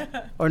 Yeah.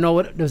 Or no,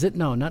 what was it?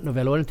 No, not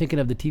novella. What I'm thinking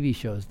of the TV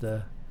shows.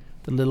 The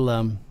little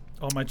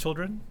Oh, my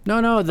children?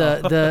 No,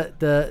 the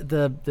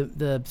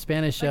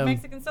Spanish Like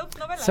Mexican soaps,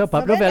 novelas. soap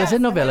opera novelas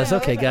and novelas.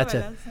 Okay, Novelas,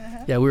 gotcha.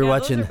 novelas. Yeah, we were Yeah,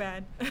 those watching. are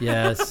bad.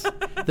 Yes,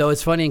 though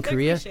it's funny in They're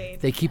Korea, cliched.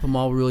 they keep them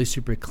all really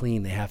super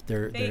clean. They have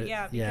their,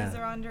 Because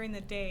they're on during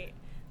the day.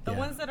 The Yeah.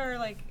 ones that are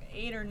like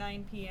 8 or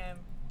 9 p.m.,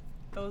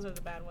 those are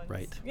the bad ones.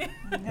 Right. Yeah.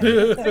 So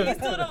you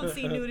still don't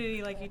see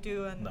nudity like you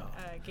do in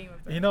Game of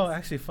Thrones. You know,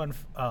 actually, fun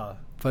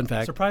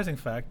fact. surprising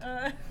fact.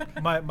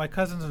 My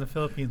cousins in the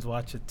Philippines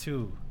watch it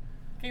too,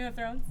 Game of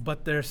Thrones?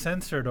 but they're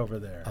censored over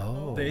there.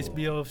 Oh. The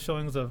HBO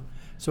showings of.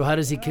 So how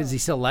does he? Does he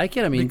still like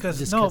it? I mean, Because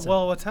just no, cuts it.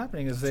 well, what's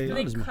happening is Do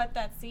they cut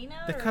that scene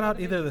out? they or cut what out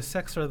do either the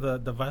sex or the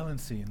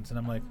violent scenes, and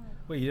I'm like,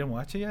 wait, you didn't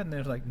watch it yet? And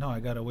they're like, no, I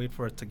gotta wait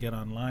for it to get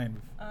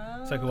online,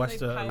 so I can watch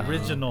they the pilot it.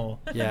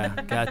 original. Yeah,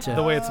 gotcha.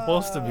 The way it's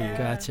supposed to be.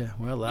 Gotcha.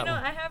 Well, that You know,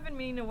 one. I have been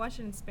meaning to watch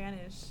it in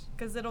Spanish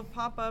because it'll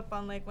pop up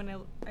on like when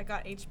I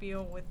got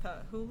HBO with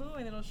Hulu,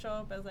 and it'll show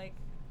up as like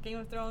Game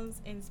of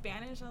Thrones in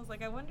Spanish. I was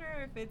like, I wonder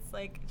if it's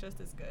like just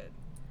as good.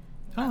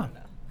 I don't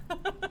know.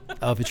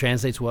 Oh, if it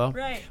translates well.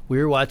 Right. We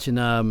were watching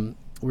the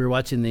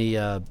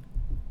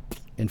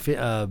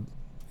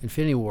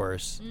Infinity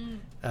Wars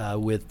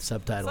with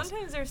subtitles.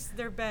 Sometimes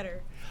they're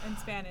better in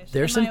Spanish.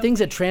 There's in some my things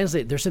that opinion.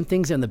 translate. There's some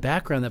things in the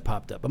background that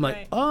popped up. I'm like,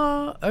 Right.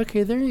 oh,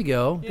 okay, there you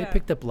go. They Yeah.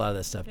 picked up a lot of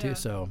that stuff Yeah. too.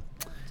 So,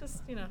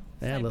 Just yeah,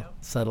 side little note.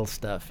 subtle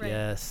stuff. Right.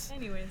 Yes.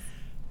 Anyways.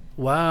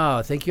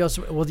 Wow. Thank you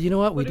also. Well, you know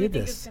what? We What do we did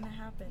think this. is gonna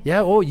happen?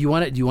 Yeah. Oh, you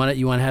want it? You want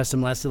to have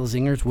some last little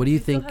zingers? What do you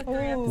think? have 3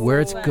 episodes Where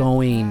it's left.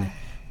 going?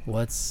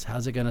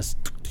 How's it gonna?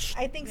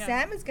 I think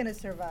Sam is gonna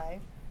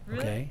survive.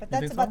 Really? Okay. But You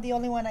that's think about so? the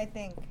only one I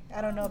think.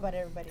 I don't know about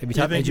everybody. Have you You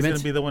talked? think Had he's you gonna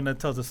mentioned? be the one that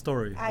tells the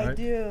story? I right?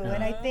 do, Yeah.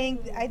 and I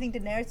think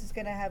Daenerys is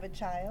gonna have a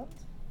child.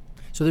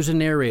 So there's a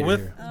narrator With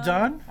here.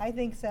 John? I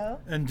think so.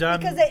 And John.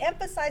 Because they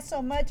emphasize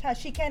so much how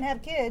she can't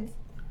have kids.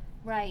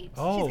 Right.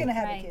 Oh. She's gonna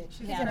have Right. a kid.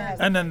 She's Yeah. gonna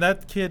have. And then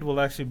that kid will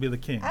actually be the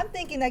king. I'm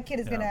thinking that kid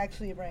is gonna Yeah.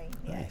 actually reign.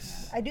 Yeah.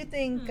 Nice. I do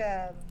think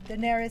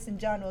Daenerys and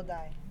Jon will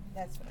die.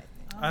 That's what I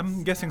think.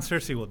 I'm guessing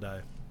Cersei will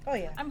die. Oh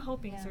yeah. I'm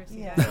hoping Cersei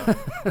Yeah. dies.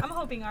 I'm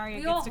hoping Arya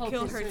We all gets to hope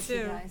kill that her Cersei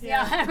too. dies.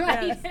 Yeah, Yeah,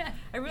 right. yes.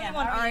 I really Yeah,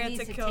 want Arya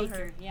needs to kill take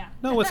her. Yeah.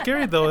 No, what's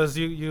scary though is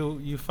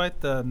you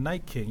fight the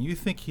Night King. You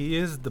think he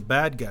is the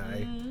bad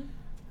guy,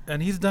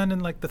 and he's done in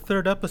like the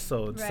 3rd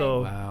episode. Right.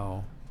 So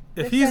Wow.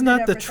 if This he's time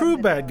not it the never true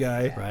comes bad across.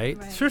 guy, Right?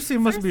 Cersei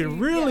must be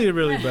really,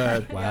 really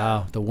bad.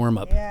 Wow. The warm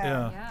up.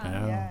 Yeah.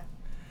 Yeah.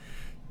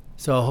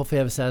 So hopefully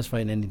have a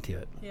satisfying ending to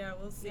it. Yeah,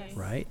 we'll see.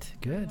 Right.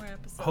 Good. More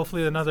episodes.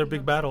 Hopefully another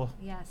big battle.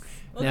 Yes.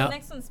 Well, Now- the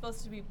next one's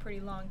supposed to be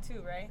pretty long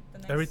too, right? The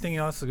next Everything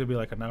else is gonna be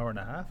like an hour and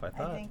a half. I I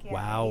thought. think,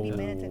 Wow. 80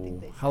 minutes, I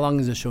think they How long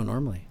is the show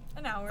normally?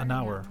 An hour. An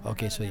hour.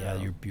 Okay, so yeah,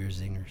 your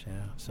zingers, yeah.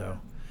 So,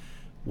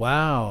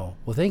 wow.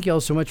 Well, thank you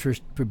all so much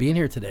for being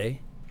here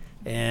today,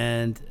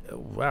 and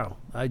wow,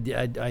 I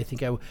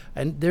think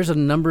and there's a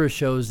number of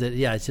shows that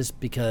it's just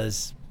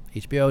because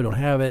HBO don't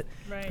have it,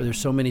 Right. but there's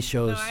so many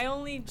shows, No, I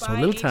only so buy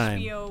little time.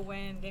 HBO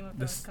when Game of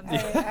Thrones comes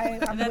Yeah.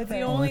 out. I'm That's with the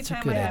her. only that's a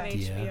time good I have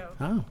idea. HBO.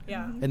 Oh,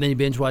 Yeah. and then you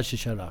binge watch to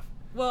shut off.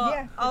 Well,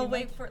 Yeah, I'll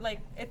pretty wait for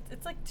like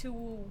it's like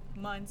 2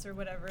 months or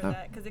whatever Oh.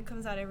 that because it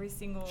comes out every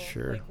single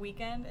Sure. like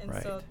weekend, and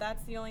Right. so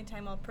that's the only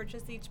time I'll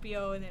purchase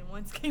HBO. And then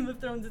once Game of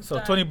Thrones is So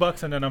done,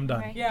 $20 and then I'm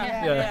done. Right.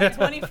 Yeah, Yeah. yeah,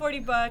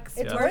 $20-$40.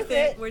 It's Yeah. worth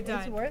it. We're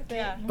done. It's worth it.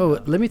 Yeah. Oh,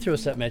 let me throw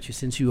something at you.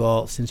 Since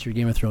your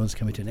Game of Thrones is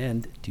coming to an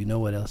end, do you know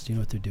what else? Do you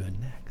know what they're doing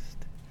next?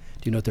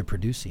 Do you know what they're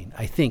producing?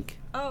 I think.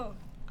 Oh,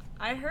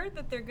 I heard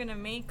that they're gonna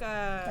make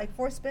a Like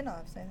 4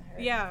 spin-offs, I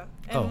heard. yeah,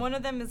 and Oh. one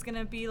of them is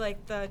gonna be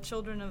like the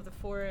Children of the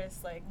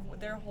Forest, like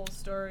their whole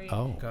story,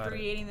 Oh. Got it.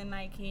 creating the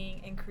Night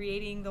King and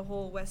creating the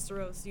whole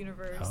Westeros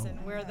universe Oh.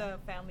 and where the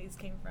families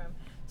came from.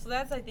 So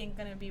that's I think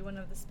gonna be one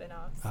of the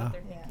spin-offs Ah. that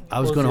they're thinking. I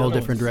was What going a the whole other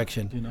different ones?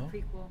 direction. Do you know?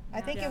 Prequel. I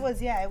think Yeah. it was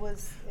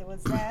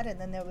that, and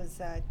then there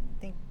was I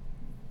think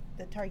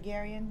the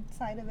Targaryen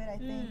side of it. I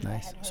think. I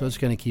Nice. had So it's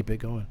heard. going to keep it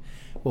going.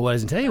 Well, what I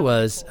was going to tell you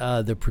was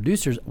the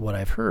producers, what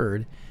I've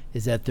heard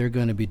is that they're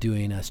going to be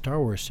doing a Star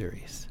Wars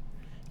series,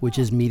 which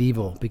is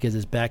medieval because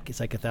it's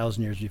like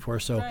 1,000 years before.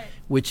 So, Right.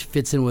 which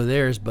fits in with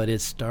theirs, but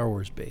it's Star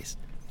Wars based.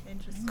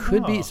 Interesting.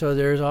 Could Oh. be. So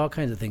there's all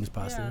kinds of things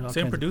possible. Yeah. All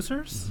Same kinds of-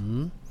 producers?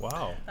 Mhm.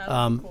 Wow. That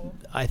would be cool.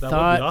 I That would be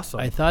thought awesome.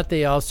 I thought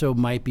they also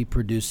might be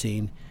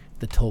producing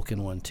the Tolkien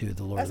one too,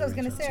 the Lord That's of what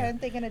the I was Rings gonna say. one,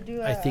 Aren't they gonna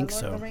do? I think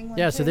Lord so. Of the Ring one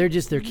Yeah, so too?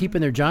 they're keeping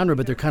their genre,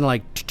 but they're kind of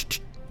like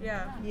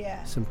Yeah.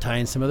 Yeah.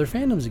 tying some other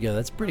fandoms together.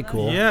 That's pretty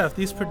cool. Yeah, if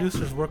these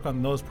producers work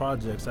on those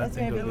projects, I That's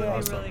think gonna it'll be be really,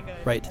 awesome. Really good.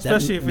 Right.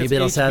 Especially if maybe it's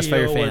it'll satisfy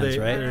your HBO where fans, they-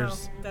 right?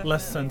 There's No,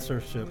 less definitely.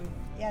 censorship.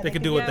 Yeah, They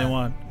can do what they Yeah.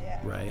 want. Yeah.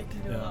 Right.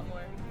 Can do a lot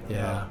more. Yeah.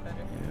 Yeah.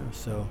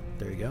 So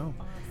there you go.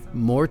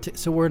 More.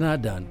 So we're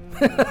not done.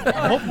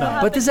 I hope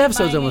not. But this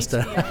episode's almost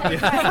done.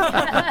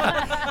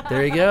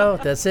 There you go.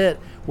 That's it.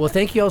 Well,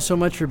 thank you all so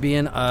much for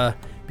being on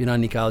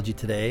Necology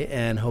today,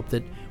 and I hope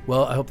the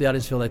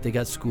audience feel like they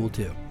got schooled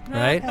too,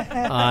 right?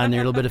 On their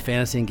little bit of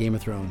fantasy and Game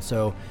of Thrones.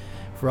 So,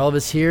 for all of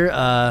us here,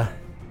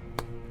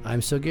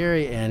 I'm still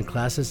Gary, and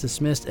class is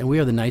dismissed, and we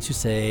are the Knights who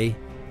say,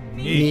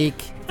 Neek.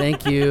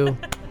 Thank you.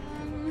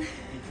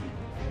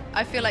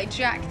 I feel like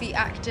Jack, the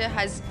actor,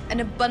 has an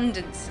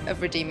abundance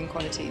of redeeming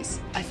qualities.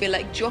 I feel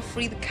like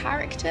Joffrey, the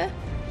character,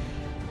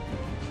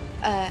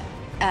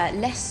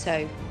 less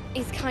so.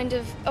 He's kind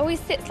of always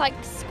sits like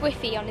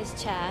squiffy on his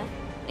chair.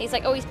 And he's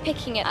like always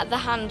picking it at the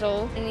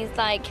handle. And he's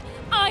like,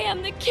 I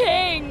am the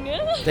king!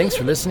 Thanks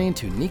for listening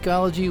to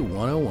Necology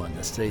 101,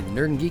 the study of the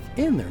nerd and geek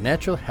in their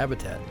natural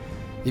habitat.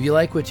 If you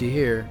like what you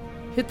hear,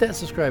 hit that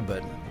subscribe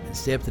button and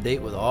stay up to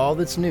date with all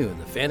that's new in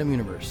the fandom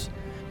universe.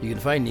 You can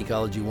find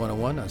Necology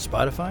 101 on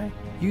Spotify,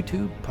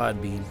 YouTube,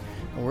 Podbean,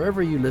 or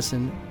wherever you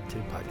listen to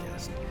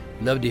podcasts.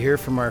 We'd love to hear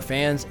from our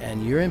fans,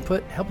 and your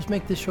input helps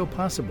make this show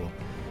possible.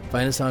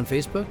 Find us on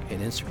Facebook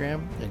and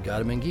Instagram at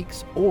Godman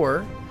Geeks,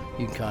 or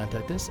you can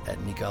contact us at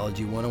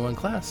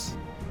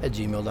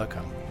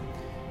Necology101class@gmail.com.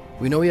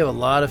 We know we have a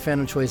lot of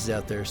fandom choices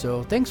out there,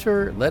 so thanks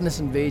for letting us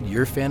invade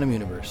your fandom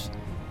universe,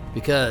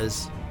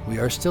 because we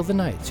are still the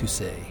Knights who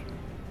say,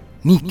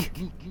 Neek.